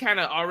like we kind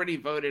of already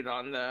voted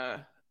on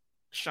the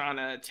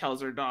Shauna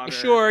tells her daughter.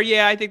 Sure,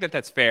 yeah, I think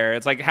that's fair.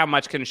 It's like, how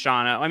much can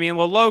Shauna? I mean,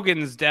 well,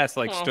 Logan's death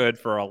stood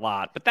for a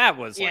lot, but that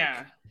was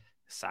like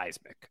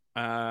seismic.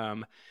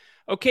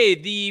 Okay,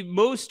 the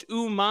most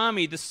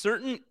umami, the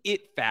certain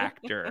it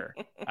factor.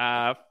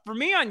 For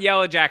me on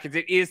Yellowjackets,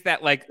 it is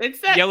that like it's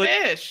that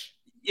fish.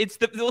 It's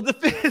the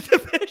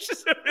fish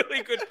is a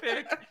really good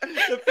pick.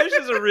 The fish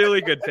is a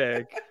really good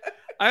pick.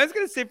 I was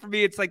gonna say for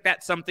me, it's like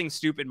that something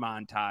stupid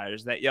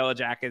montage that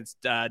Yellowjackets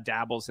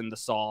dabbles in the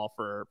Saw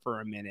for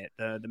a minute.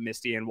 The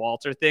Misty and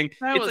Walter thing.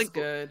 That it's was like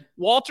good.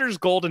 Walter's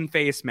golden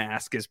face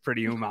mask is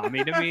pretty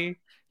umami to me.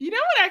 You know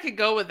what I could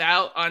go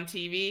without on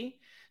TV?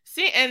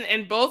 See,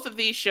 and both of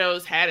these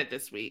shows had it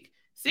this week.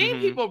 Seeing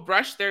people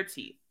brush their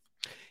teeth.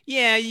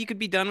 Yeah, you could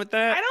be done with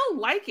that. I don't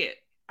like it.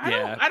 I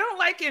don't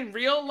like in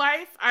real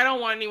life. I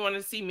don't want anyone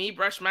to see me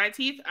brush my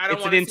teeth. I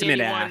don't want to see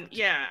anyone. Act.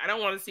 Yeah, I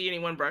don't want to see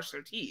anyone brush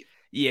their teeth.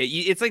 Yeah,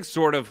 it's like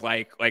sort of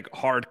like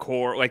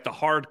hardcore, like the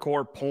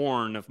hardcore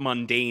porn of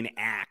mundane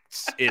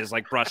acts is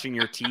like brushing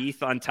your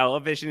teeth on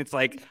television. It's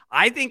like,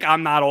 I think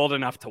I'm not old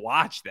enough to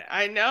watch that.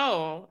 I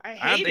know. I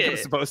don't think it. I'm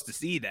supposed to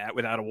see that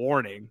without a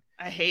warning.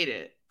 I hate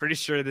it. Pretty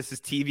sure this is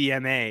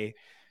TVMA.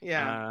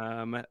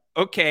 Yeah.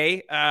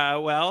 Okay.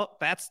 Well,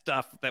 that's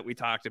stuff that we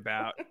talked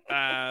about.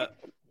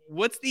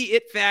 What's the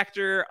it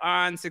factor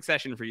on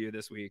Succession for you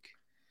this week?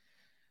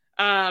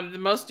 The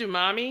most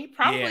umami,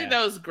 probably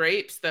those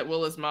grapes that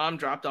Willa's mom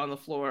dropped on the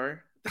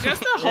floor.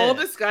 Just a whole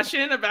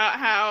discussion about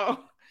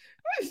how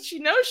she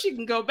knows she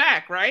can go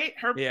back, right?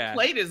 Her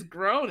plate is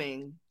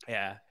groaning.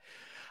 Yeah.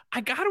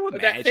 I got to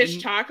imagine. That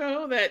fish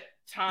taco that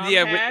Tom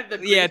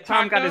had.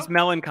 Tom got his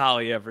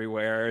melancholy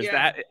everywhere.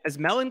 Is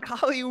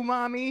melancholy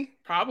umami?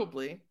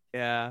 Probably.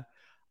 Yeah.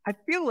 I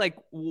feel like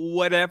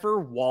whatever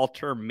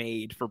Walter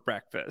made for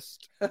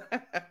breakfast.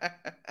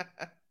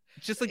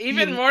 Just like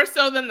even more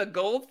so than the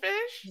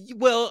goldfish?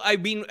 Well, I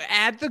mean,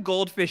 add the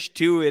goldfish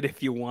to it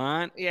if you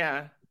want.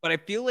 Yeah. But I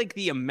feel like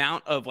the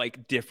amount of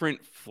like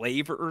different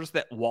flavors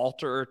that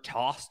Walter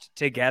tossed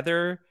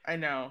together. I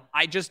know.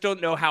 I just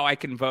don't know how I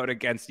can vote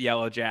against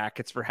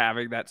Yellowjackets for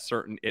having that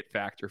certain it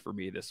factor for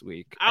me this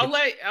week. I'll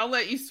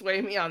let you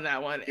sway me on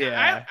that one.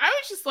 Yeah. I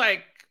was just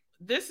like,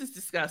 this is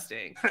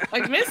disgusting.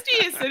 Like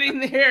Misty is sitting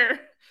there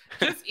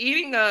just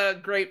eating a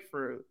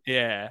grapefruit.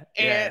 Yeah.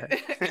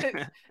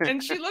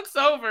 And she looks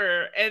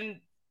over, and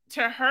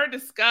to her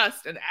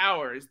disgust and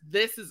ours,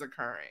 this is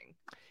occurring.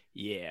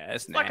 Yeah,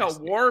 it's like a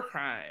war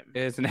crime.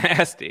 It's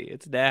nasty.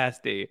 It's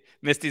nasty.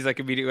 Misty's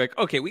like immediately like,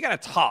 okay, we gotta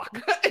talk.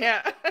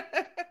 Yeah.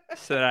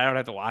 So that I don't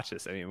have to watch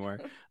this anymore.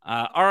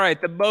 All right,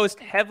 the most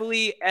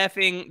heavily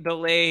effing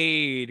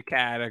delayed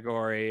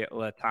category,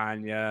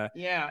 LaTanya.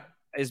 Yeah.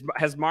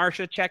 Has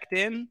Marsha checked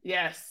in?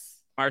 Yes.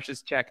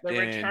 Marsha's checked in. The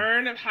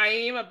return of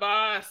Haim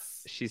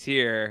Abbas. She's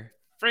here.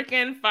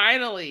 Freaking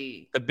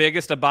finally. The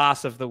biggest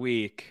Abbas of the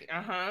week.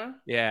 Uh-huh.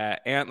 Yeah,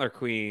 Antler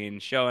Queen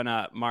showing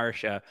up.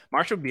 Marsha.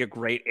 Marsha would be a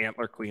great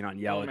Antler Queen on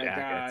Yellowjackets. Oh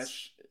my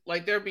gosh.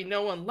 Like there'd be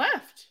no one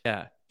left.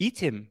 Yeah. Eat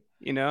him,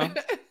 you know?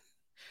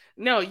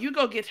 No, you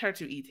go get her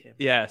to eat him.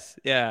 Yes,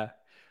 yeah.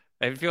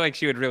 I feel like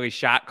she would really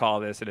shot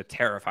call this in a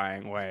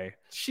terrifying way.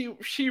 She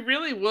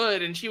really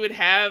would, and she would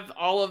have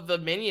all of the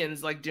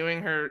minions like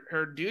doing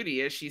her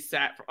duty as she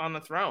sat on the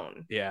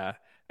throne. Yeah.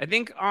 I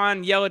think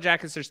on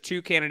Yellowjackets, there's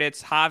two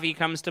candidates. Javi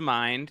comes to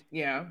mind.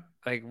 Yeah.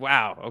 Like,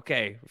 wow,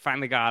 okay,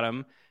 finally got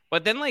him.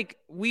 But then, like,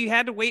 we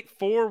had to wait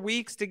 4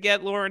 weeks to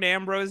get Lauren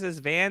Ambrose as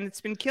Van.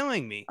 It's been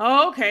killing me.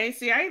 Oh, okay.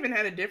 See, I even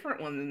had a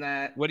different one than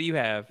that. What do you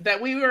have?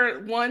 That we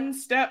were one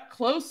step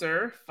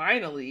closer,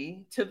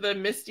 finally, to the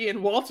Misty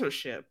and Walter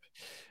ship.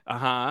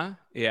 Uh-huh.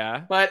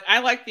 Yeah. But I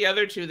like the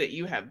other two that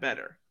you have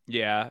better.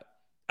 Yeah.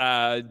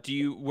 How do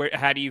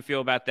you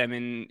feel about them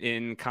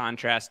in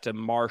contrast to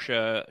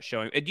Marsha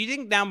showing? Do you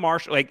think now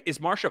Marsha, like, is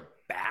Marsha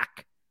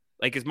back?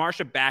 Like, is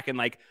Marsha back in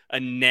like a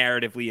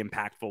narratively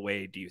impactful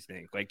way? Do you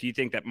think? Like, do you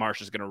think that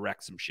Marsha's gonna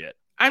wreck some shit?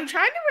 I'm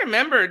trying to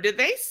remember. Did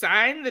they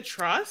sign the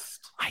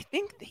trust? I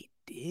think they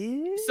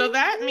did. So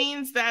that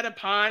means that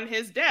upon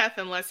his death,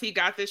 unless he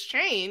got this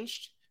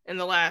changed in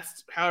the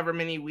last however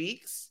many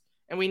weeks,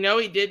 and we know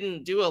he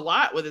didn't do a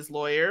lot with his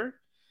lawyer,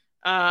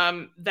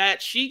 that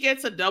she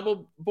gets a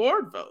double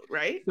board vote,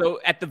 right? So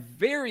at the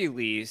very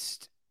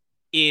least,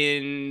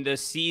 in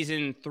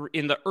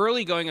the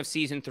early going of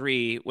season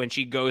 3, when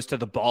she goes to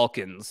the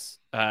Balkans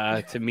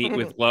to meet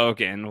with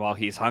Logan while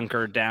he's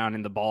hunkered down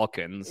in the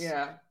Balkans,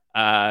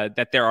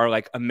 that there are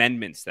like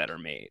amendments that are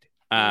made.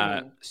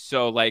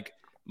 So like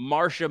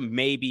Marsha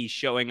may be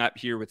showing up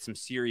here with some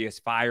serious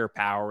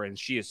firepower, and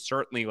she is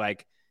certainly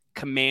like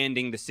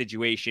commanding the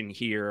situation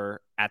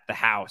here at the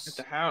house. At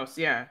the house,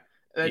 yeah.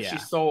 That she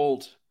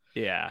sold.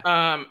 Yeah.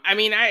 I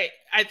mean, I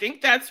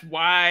think that's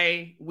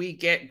why we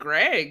get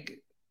Greg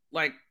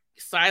like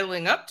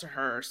sidling up to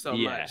her so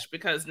much,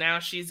 because now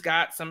she's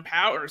got some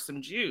power,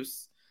 some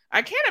juice.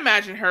 I can't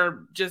imagine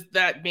her just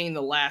that being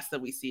the last that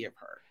we see of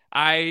her.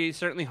 I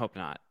certainly hope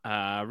not.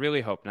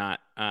 Really hope not.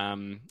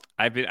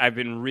 I've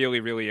been really,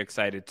 really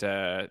excited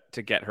to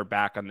get her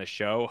back on the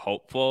show.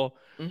 Hopeful.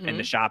 And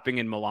the shopping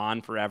in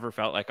Milan forever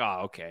felt like,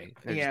 oh, okay,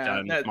 they're just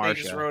done with they just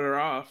Marcia. wrote her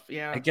off.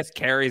 Yeah, I guess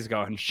Carrie's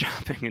going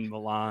shopping in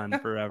Milan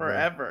forever.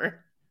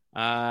 Forever.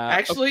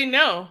 Actually,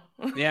 no.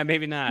 Yeah,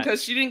 maybe not.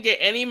 Because she didn't get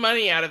any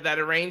money out of that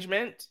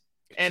arrangement.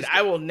 And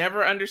I will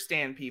never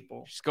understand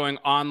people. She's going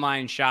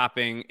online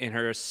shopping in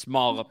her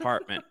small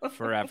apartment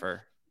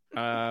forever.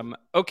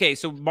 Okay,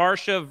 so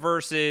Marcia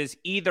versus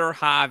either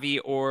Javi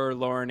or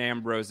Lauren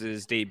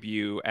Ambrose's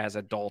debut as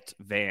adult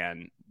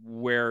Van.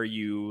 Where are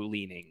you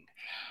leaning?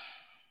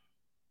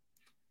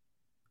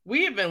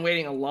 We have been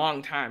waiting a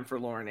long time for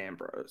Lauren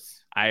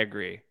Ambrose. I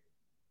agree.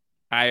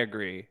 I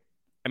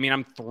mean,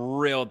 I'm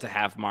thrilled to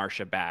have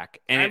Marcia back.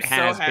 And I'm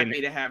so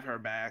happy to have her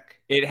back.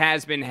 It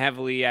has been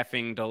heavily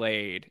effing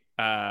delayed.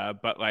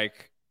 But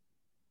like,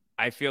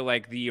 I feel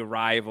like the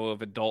arrival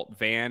of adult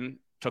Van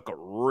took a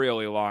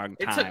really long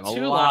time. It took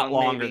a lot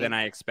longer than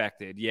I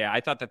expected. Yeah,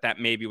 I thought that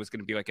maybe was going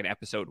to be like an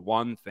episode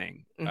 1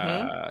 thing.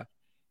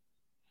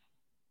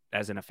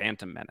 As in a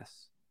Phantom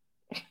Menace.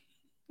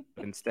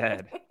 But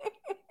instead,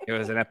 it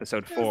was an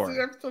episode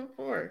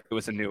 4. It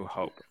was A New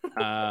Hope.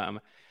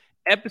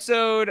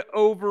 Episode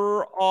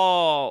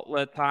overall,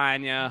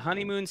 Latanya,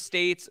 Honeymoon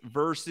States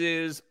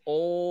versus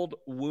Old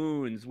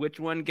Wounds. Which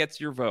one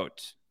gets your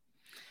vote?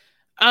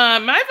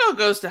 My vote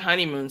goes to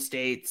Honeymoon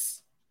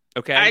States.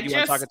 Okay, you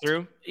want to talk it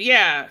through?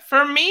 Yeah,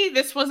 for me,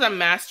 this was a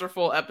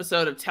masterful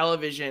episode of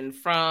television,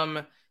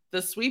 from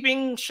the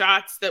sweeping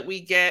shots that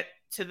we get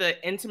to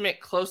the intimate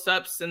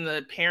close-ups and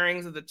the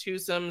pairings of the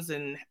twosomes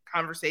and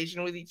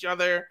conversation with each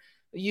other,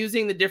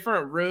 using the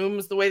different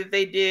rooms the way that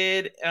they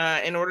did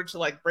in order to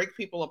like break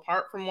people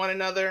apart from one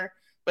another,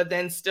 but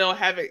then still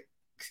having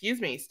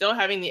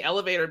the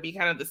elevator be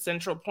kind of the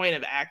central point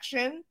of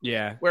action.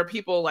 Yeah. Where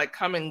people like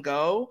come and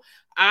go.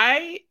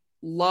 I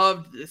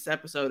loved this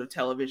episode of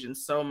television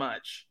so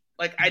much.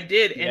 Like I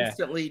did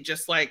instantly,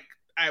 just like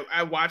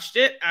I watched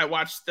it. I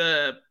watched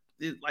the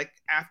like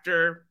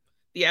after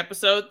the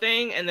episode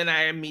thing, and then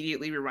I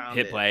immediately rewound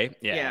hit it. Play.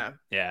 Yeah.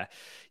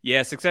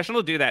 Succession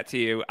will do that to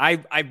you.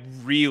 I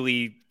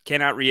really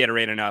cannot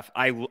reiterate enough.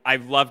 I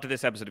loved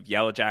this episode of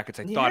Yellowjackets.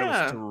 I thought it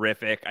was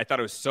terrific. I thought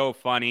it was so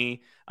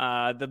funny.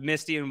 The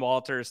Misty and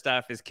Walter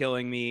stuff is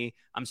killing me.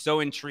 I'm so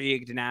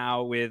intrigued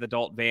now with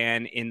adult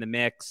Van in the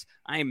mix.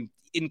 I'm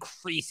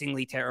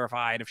increasingly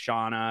terrified of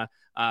Shauna.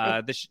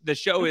 The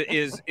show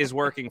is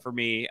working for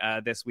me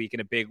this week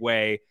in a big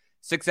way.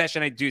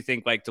 Succession, I do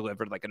think, like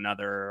delivered like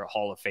another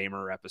Hall of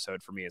Famer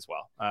episode for me as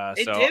well.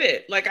 It did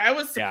it. Like I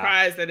was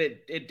surprised that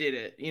it did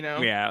it. You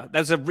know? Yeah,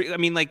 that's I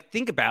mean, like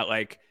think about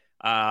like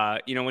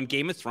when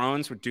Game of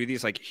Thrones would do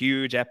these like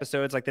huge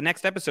episodes, like the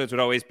next episodes would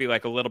always be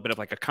like a little bit of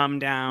like a come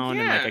down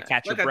and like a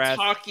catch your breath, a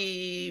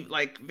talky,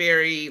 like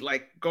very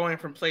like going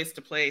from place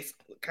to place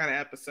kind of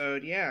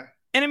episode. Yeah.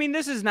 And I mean,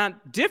 this is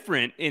not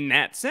different in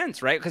that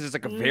sense, right? Because it's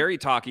like a very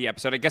talky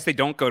episode. I guess they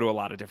don't go to a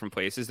lot of different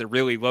places. They're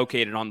really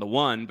located on the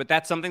one, but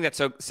that's something that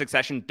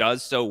Succession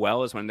does so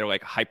well, is when they're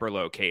like hyper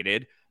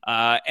located.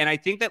 And I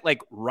think that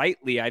like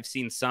rightly, I've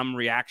seen some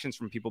reactions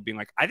from people being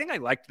like, I think I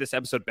liked this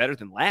episode better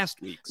than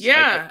last week's.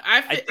 Yeah,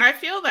 I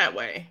feel that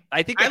way.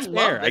 I think that's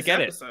fair. I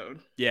get episode.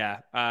 it.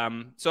 Yeah.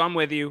 So I'm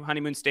with you.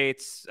 Honeymoon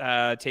States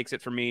takes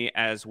it for me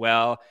as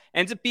well.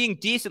 Ends up being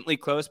decently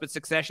close, but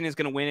Succession is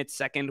going to win its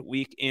second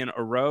week in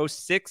a row,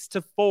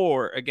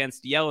 6-4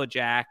 against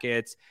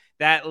Yellowjackets.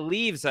 That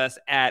leaves us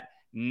at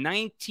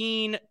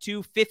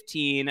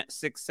 19-15,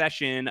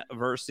 Succession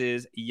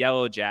versus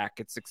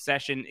Yellowjackets.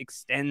 Succession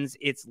extends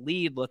its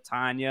lead,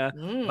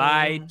 Latanya,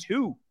 by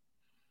 2.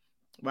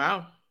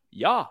 Wow.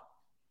 Yeah.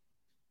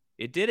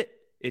 It did it.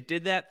 It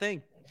did that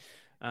thing.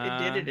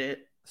 It did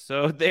it.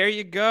 So there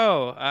you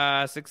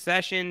go.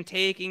 Succession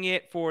taking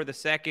it for the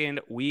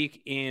second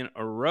week in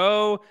a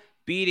row,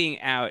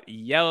 beating out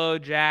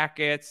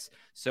Yellowjackets.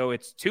 So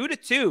it's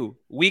 2-2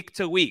 week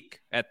to week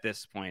at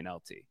this point,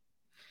 LT.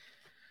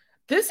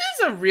 This is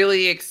a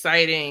really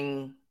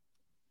exciting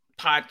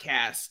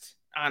podcast,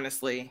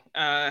 honestly.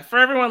 For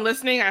everyone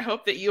listening, I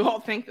hope that you all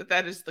think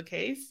that is the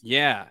case.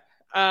 Yeah.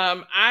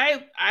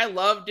 I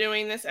love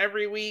doing this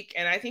every week,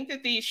 and I think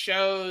that these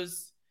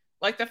shows,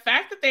 like the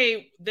fact that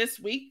they this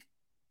week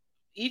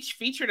each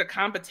featured a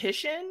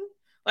competition,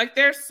 like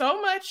they're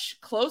so much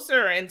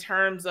closer in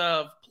terms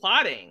of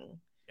plotting,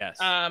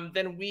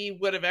 than we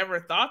would have ever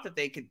thought that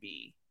they could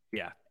be.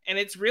 Yeah. And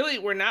it's really,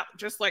 we're not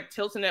just like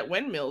tilting at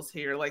windmills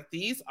here. Like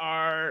these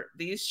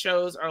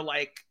shows are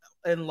like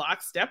in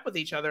lockstep with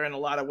each other in a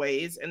lot of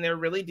ways, and they're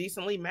really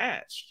decently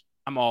matched.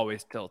 I'm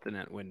always tilting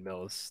at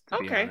windmills, to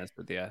be honest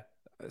with you.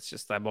 It's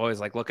just, I'm always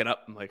like looking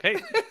up. I'm like, hey,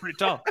 pretty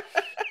tall.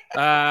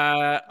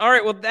 All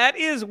right. Well, that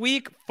is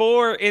week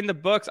 4 in the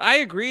books. I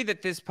agree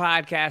that this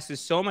podcast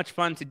is so much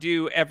fun to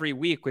do every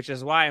week, which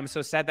is why I'm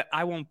so sad that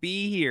I won't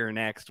be here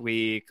next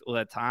week,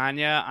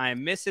 Latanya.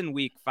 I'm missing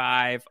week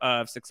 5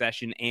 of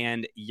Succession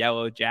and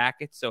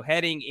Yellowjackets. So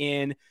heading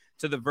in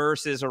to the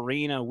Versus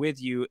arena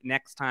with you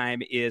next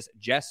time is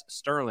Jess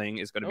Sterling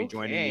is going to be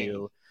joining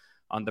you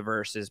on the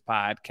Versus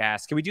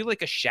podcast. Can we do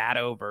like a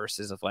shadow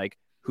versus of like,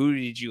 who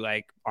did you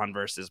like on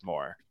Versus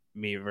more?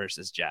 Me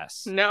versus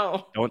Jess?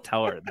 No. Don't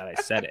tell her that I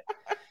said it.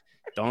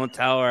 Don't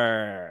tell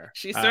her.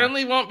 She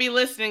certainly won't be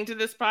listening to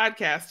this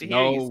podcast to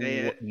hear you say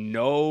it.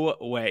 No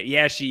way.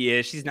 Yeah, she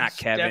is. She's not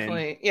Kevin.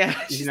 Definitely. Yeah,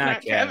 she's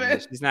not Kevin.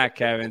 She's not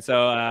Kevin.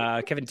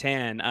 So Kevin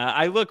Tan.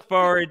 I look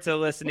forward to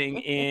listening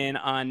in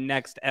on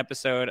next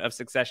episode of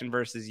Succession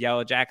versus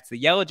Yellowjackets.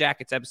 The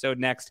Yellowjackets episode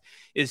next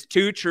is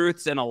Two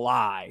Truths and a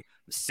Lie.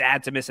 I'm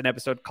sad to miss an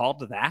episode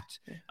called that.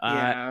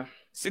 Yeah.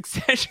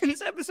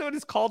 Succession's episode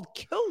is called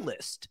Kill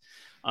List.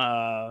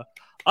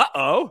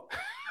 Uh-oh.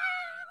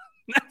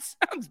 That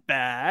sounds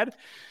bad.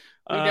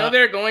 We know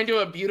they're going to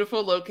a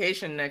beautiful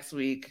location next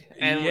week,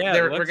 and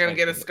we're going to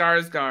get a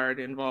Skarsgård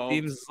involved.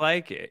 Seems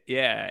like it,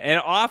 yeah.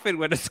 And often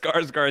when a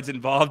Skarsgård's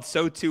involved,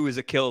 so too is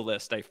a kill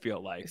list, I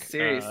feel like.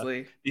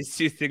 Seriously. These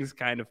two things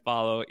kind of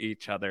follow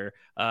each other.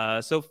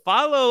 So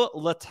follow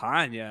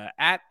LaTanya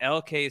at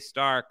LK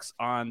Starks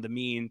on the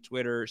mean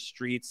Twitter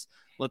streets.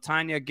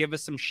 LaTanya, give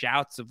us some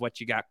shouts of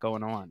what you got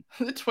going on.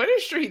 The Twitter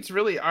streets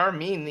really are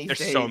mean these days.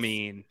 They're so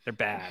mean. They're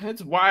bad.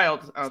 It's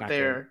wild out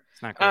there. Good.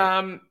 It's not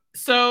great.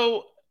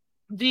 So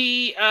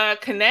the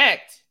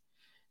Connect,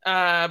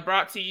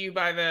 brought to you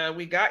by the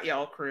We Got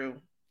Y'all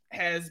crew,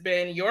 has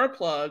been your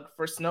plug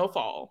for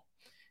Snowfall.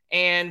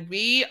 And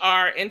we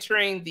are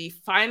entering the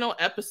final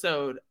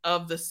episode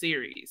of the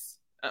series,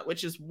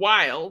 which is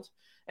wild.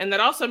 And that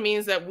also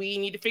means that we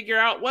need to figure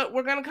out what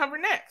we're going to cover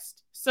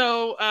next.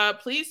 So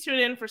please tune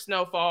in for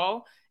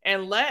Snowfall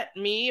and let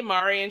me,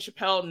 Mari, and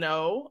Chappelle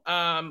know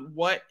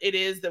what it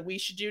is that we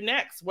should do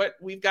next.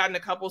 We've gotten a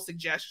couple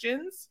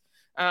suggestions,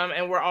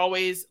 and we're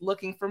always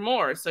looking for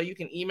more. So you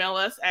can email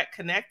us at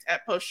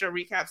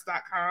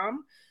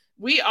connect@postshowrecaps.com.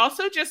 We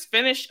also just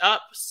finished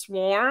up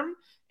Swarm,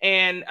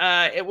 and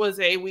it was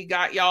a We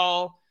Got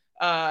Y'all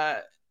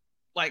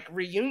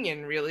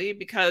reunion, really,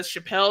 because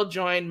Chappelle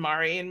joined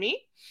Mari and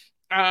me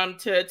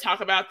to talk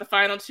about the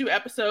final 2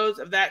 episodes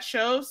of that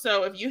show.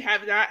 So if you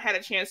have not had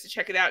a chance to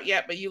check it out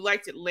yet, but you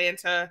liked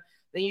Atlanta,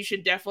 then you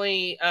should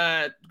definitely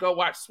go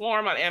watch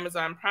Swarm on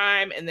Amazon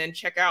Prime, and then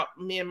check out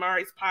me and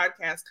Mari's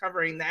podcast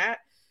covering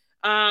that.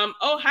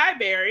 Hi,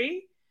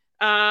 Barry.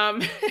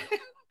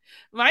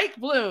 Mike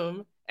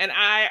Bloom and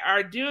I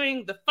are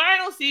doing the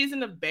final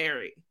season of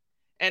Barry,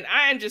 and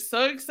I am just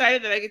so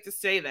excited that I get to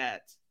say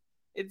that.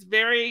 It's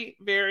very,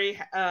 very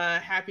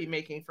happy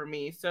making for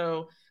me.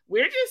 So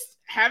we're just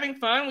having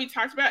fun. We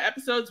talked about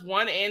episodes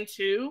 1 and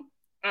 2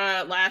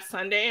 last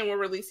Sunday, and we're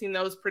releasing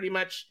those pretty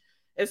much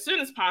as soon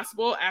as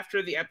possible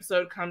after the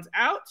episode comes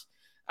out.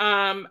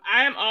 I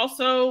am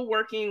also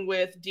working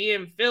with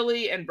DM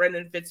Philly and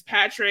Brendan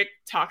Fitzpatrick,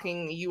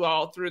 talking you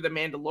all through The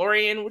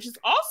Mandalorian, which is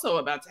also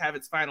about to have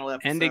its final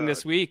episode. Ending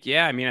this week.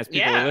 Yeah, I mean, as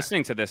people are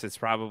listening to this, it's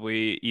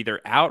probably either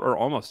out or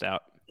almost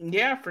out.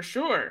 Yeah, for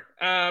sure.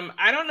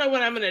 I don't know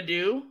what I'm going to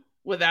do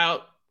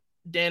without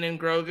Din and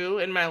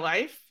Grogu in my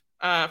life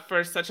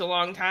for such a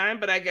long time,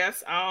 but I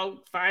guess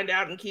I'll find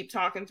out and keep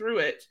talking through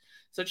it.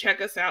 So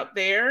check us out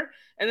there.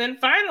 And then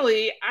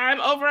finally, I'm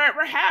over at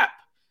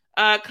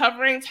Rahap,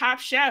 covering Top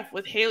Chef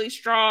with Haley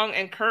Strong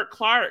and Kurt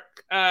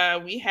Clark.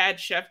 We had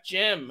Chef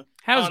Jim.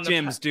 How's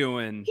Jim's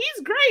doing?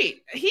 He's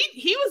great.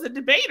 He was a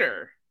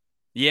debater.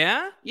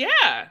 Yeah?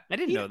 Yeah. I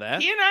didn't know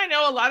that. He and I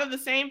know a lot of the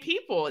same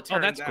people, it turns out.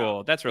 Oh, that's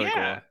cool. That's really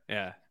cool.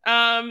 Yeah.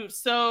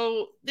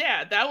 So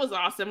yeah, that was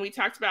awesome. We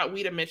talked about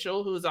Weta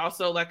Mitchell, who's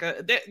also like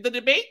the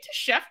debate to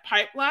chef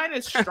pipeline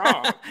is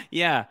strong.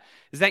 Yeah.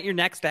 Is that your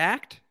next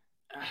act?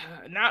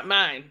 Not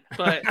mine,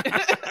 but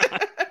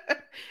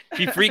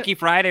Be Freaky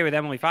Friday with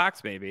Emily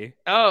Fox, maybe.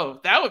 Oh,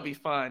 that would be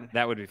fun.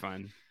 That would be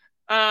fun.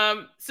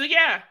 So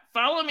yeah,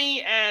 follow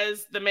me,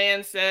 as the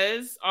man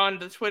says, on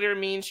the Twitter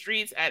mean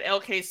streets at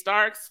LK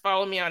Starks.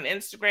 Follow me on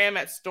Instagram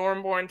at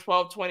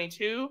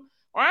Stormborn1222,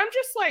 or I'm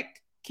just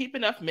like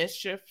keeping up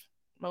mischief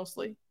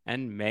mostly.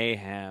 And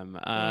mayhem.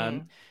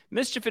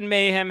 Mischief and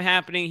mayhem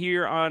happening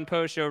here on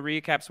Post Show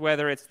Recaps,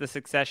 whether it's the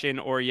Succession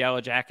or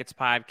Yellowjackets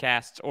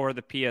podcasts or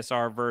the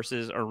PSR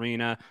versus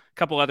Arena. A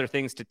couple other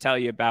things to tell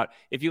you about.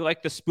 If you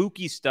like the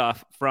spooky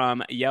stuff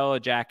from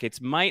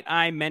Yellowjackets, might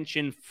I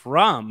mention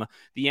from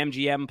the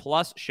MGM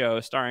Plus show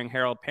starring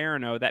Harold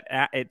Perrineau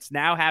that it's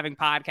now having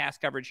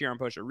podcast coverage here on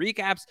Post Show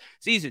Recaps.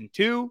 Season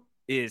 2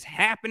 is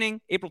happening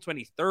April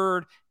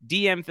 23rd.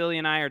 DM Philly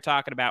and I are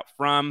talking about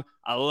From.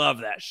 I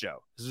love that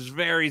show. This is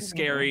very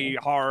scary,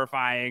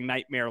 horrifying,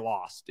 nightmare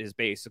Lost is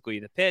basically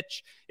the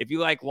pitch. If you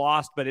like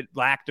Lost, but it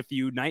lacked a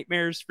few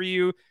nightmares for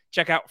you,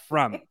 check out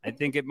From. I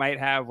think it might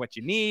have what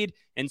you need.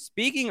 And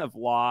speaking of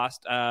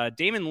Lost,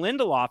 Damon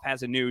Lindelof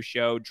has a new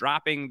show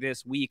dropping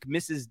this week,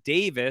 Mrs.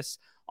 Davis,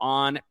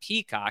 on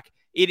Peacock.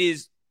 It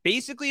is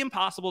basically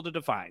impossible to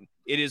define.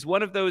 It is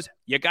one of those,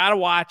 you got to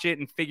watch it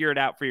and figure it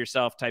out for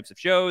yourself types of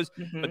shows.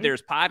 But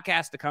there's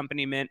podcast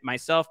accompaniment.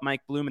 Myself,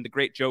 Mike Bloom, and the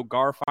great Joe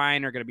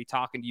Garfine are going to be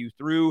talking to you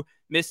through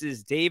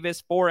Mrs.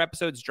 Davis. 4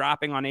 episodes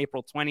dropping on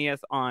April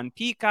 20th on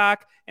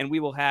Peacock. And we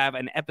will have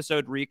an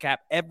episode recap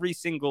every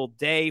single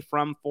day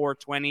from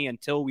 4/20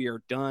 until we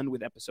are done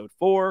with episode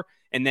 4.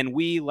 And then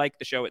we, like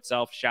the show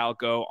itself, shall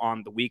go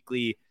on the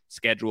weekly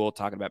schedule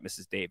talking about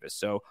Mrs. Davis.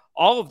 So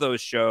all of those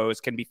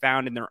shows can be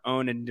found in their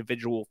own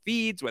individual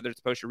feeds, whether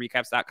it's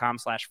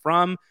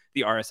postshowrecaps.com/from,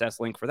 the RSS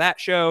link for that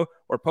show,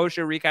 or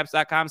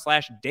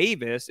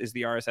postshowrecaps.com/Davis is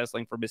the RSS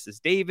link for Mrs.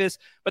 Davis.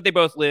 But they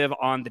both live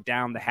on the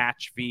Down the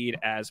Hatch feed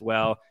as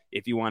well.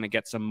 If you want to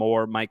get some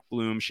more Mike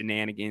Bloom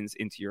shenanigans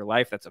into your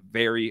life, that's a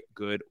very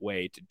good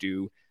way to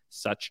do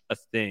such a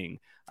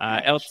thing.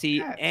 LT,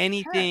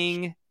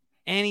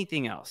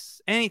 anything else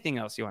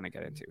you want to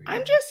get into here?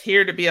 I'm just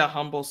here to be a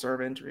humble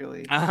servant,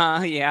 really.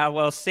 Yeah,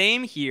 well,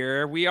 same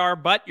here. We are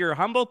but your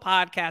humble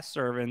podcast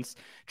servants,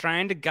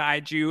 trying to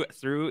guide you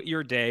through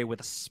your day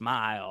with a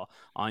smile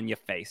on your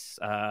face,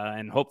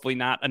 and hopefully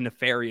not a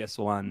nefarious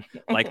one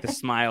like the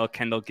smile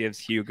Kendall gives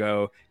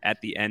Hugo at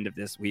the end of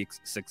this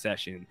week's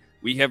Succession.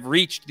 We have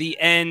reached the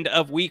end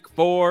of week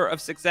 4 of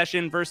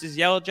Succession versus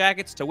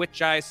Yellowjackets, to which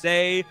I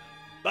say,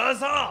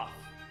 buzz off!